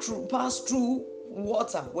pass through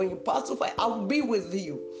water, when you pass through fire, I will be with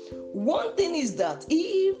you. One thing is that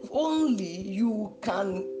if only you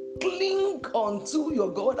can cling onto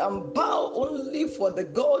your God and bow only for the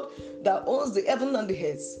God that owns the heaven and the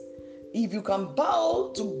earth. If you can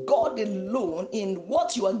bow to God alone in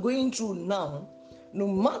what you are going through now, no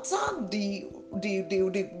matter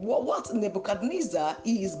what Nebuchadnezzar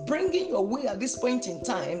is bringing your way at this point in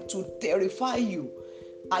time to terrify you,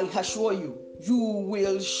 I assure you, you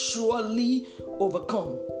will surely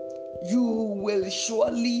overcome. You will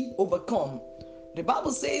surely overcome. The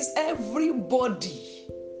Bible says everybody,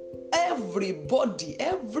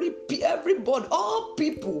 all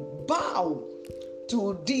people bow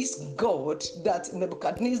to this God that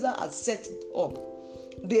Nebuchadnezzar had set up.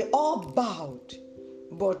 They all bowed.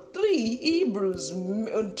 But three Hebrew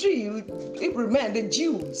men, the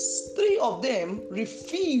Jews, three of them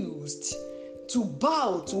refused to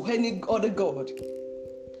bow to any other god.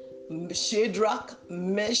 Shadrach,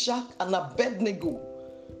 Meshach, and Abednego,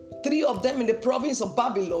 three of them in the province of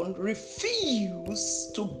Babylon,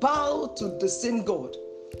 refused to bow to the same God,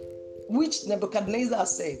 which Nebuchadnezzar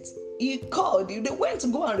said. He called, they went to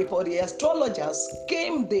go and report. The astrologers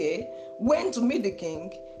came there, went to meet the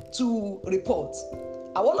king to report.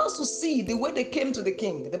 I want us to see the way they came to the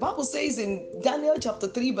king. The Bible says in Daniel chapter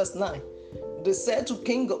 3 verse 9, they said to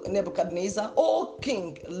King Nebuchadnezzar, "O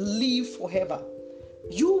king, live forever."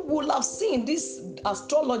 You will have seen these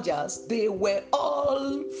astrologers, they were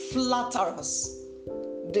all flatterers.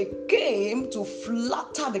 They came to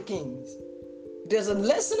flatter the kings. There's a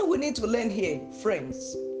lesson we need to learn here,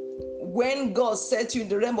 friends. When God set you in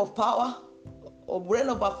the realm of power or realm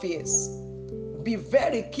of affairs, be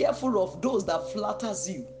very careful of those that flatters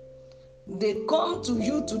you. They come to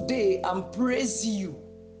you today and praise you.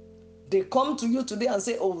 They come to you today and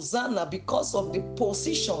say, Hosanna, because of the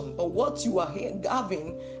position of what you are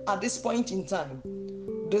having at this point in time.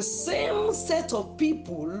 The same set of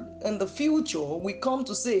people in the future will come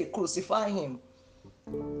to say, crucify him.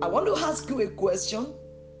 I want to ask you a question.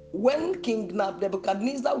 When King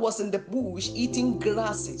Nebuchadnezzar was in the bush eating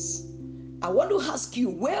grasses, I want to ask you,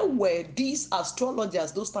 where were these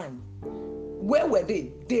astrologers those times? Where were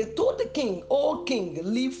they? They told the king, "O king,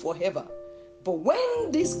 live forever." But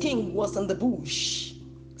when this king was in the bush,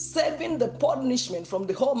 serving the punishment from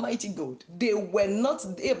the Almighty God, they were not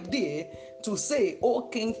there to say, "O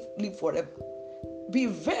king, live forever." Be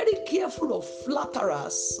very careful of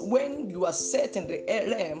flatterers when you are set in the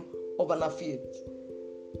realm of an affair.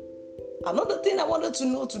 Another thing I wanted to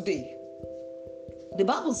know today, the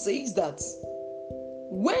Bible says that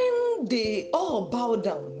when they all bowed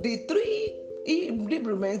down, the three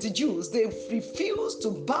Hebrew men, the Jews, they refused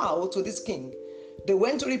to bow to this king. They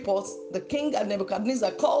went to report. The king and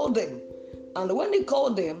Nebuchadnezzar called them. And when they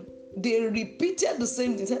called them, they repeated the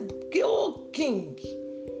same thing. They said, "O king,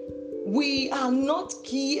 we are not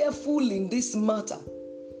careful in this matter."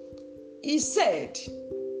 He said,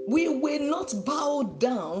 "We will not bow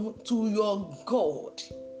down to your God.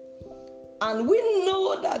 And we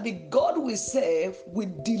know that the God we serve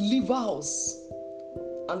will deliver us."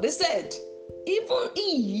 And they said, even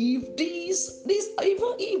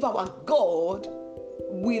if our God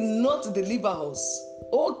will not deliver us,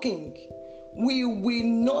 O king, we will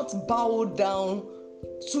not bow down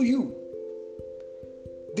to you.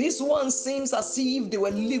 This one seems as if they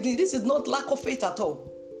were living. This is not lack of faith at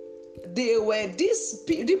all.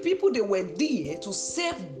 The people, they were there to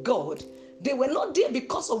serve God. They were not there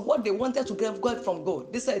because of what they wanted to get from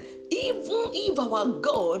God. They said, even if our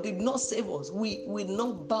God did not save us, we will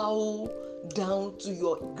not bow down to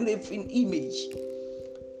your graven image.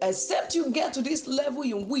 Except you get to this level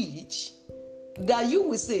in which that you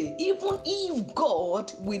will say, even if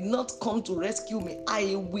God will not come to rescue me,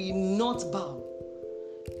 I will not bow.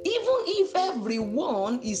 Even if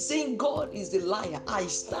everyone is saying God is a liar, I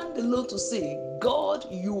stand alone to say, God,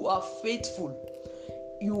 you are faithful.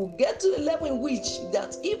 You get to a level in which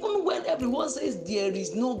that even when everyone says there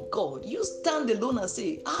is no God, you stand alone and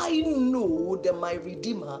say, I know that my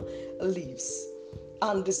Redeemer lives.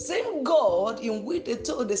 And the same God in which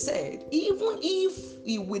they said, even if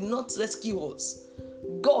he will not rescue us,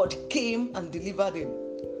 God came and delivered them.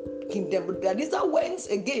 King Nebuchadnezzar went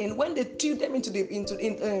again when they threw them into the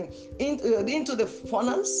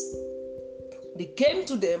furnace. They came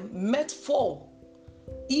to them, met four.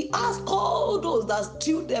 He asked all those that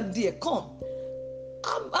threw them there, come.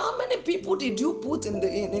 How many people did you put in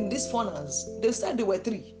this furnace? They said there were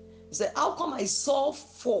three. He said, how come I saw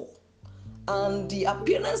four? And the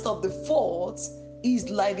appearance of the fourth is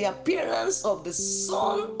like the appearance of the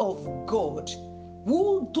Son of God,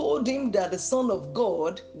 who told him that the Son of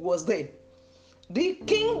God was there. The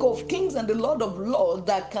King of Kings and the Lord of Lords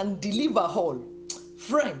that can deliver all.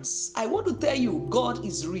 Friends, I want to tell you, God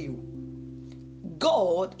is real.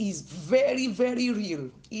 God is very, very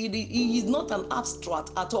real. He is not an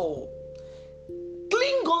abstract at all.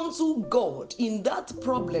 Cling on to God in that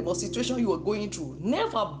problem or situation you are going through.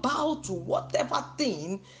 Never bow to whatever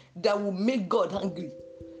thing that will make God angry.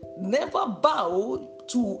 Never bow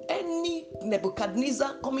to any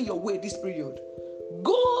Nebuchadnezzar coming your way this period.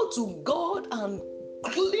 Go to God and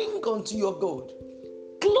cling unto your God.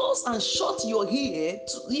 Close and shut your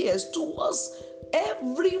ears towards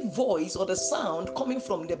every voice or the sound coming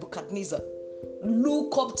from Nebuchadnezzar.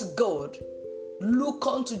 Look up to God. Look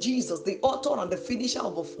unto Jesus, the author and the finisher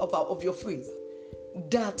of your faith,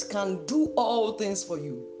 that can do all things for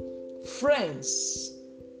you. Friends,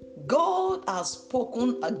 God has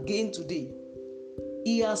spoken again today.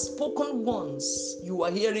 He has spoken once, you are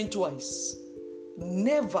hearing twice.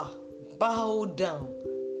 Never bow down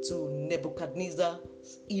to Nebuchadnezzar's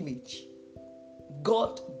image.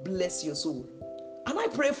 God bless your soul. And I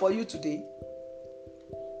pray for you today,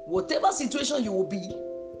 whatever situation you will be,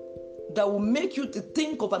 that will make you to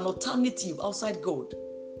think of an alternative outside God,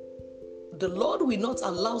 the Lord will not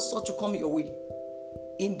allow such to come your way.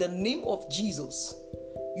 In the name of Jesus,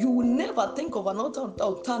 you will never think of an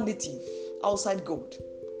alternative outside God.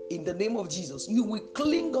 In the name of Jesus, you will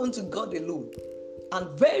cling on to God alone. And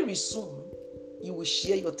very soon, you will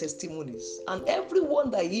share your testimonies. And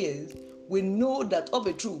everyone that hears will know that of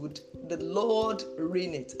a truth, the Lord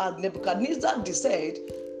reigneth. As Nebuchadnezzar said,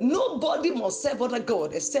 nobody must serve other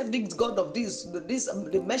God except the God of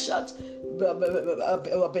the Meshach,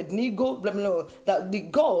 Abednego, that the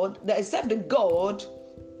God, that except the God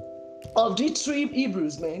of the three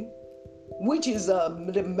Hebrews, man, which is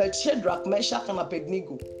the Shadrach, Meshach, and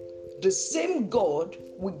Abednego. The same God,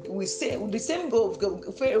 we say, the same God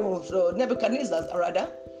of Pharaoh, Nebuchadnezzar, rather,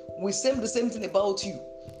 we say the same thing about you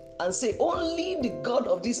and say, only the God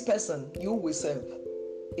of this person you will serve.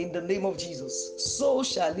 In the name of Jesus, so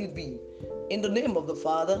shall it be. In the name of the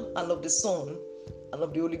Father, and of the Son, and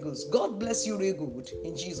of the Holy Ghost. God bless you real good,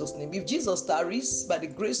 in Jesus' name. If Jesus tarries, by the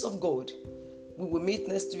grace of God, we will meet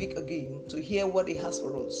next week again to hear what He has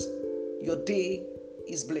for us. Your day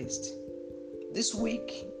is blessed. This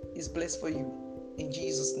week is blessed for you, in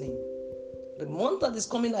Jesus' name. The month that is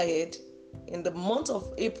coming ahead, in the month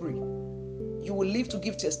of April, you will live to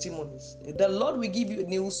give testimonies. The Lord will give you a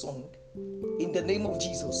new song. In the name of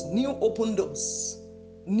Jesus, new open doors,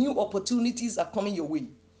 new opportunities are coming your way.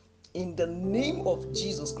 In the name of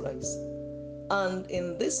Jesus Christ. And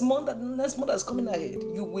in this month and next month that's coming ahead,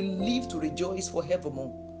 you will live to rejoice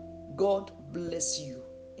forevermore. God bless you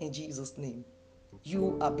in Jesus' name.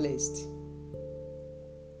 You are blessed.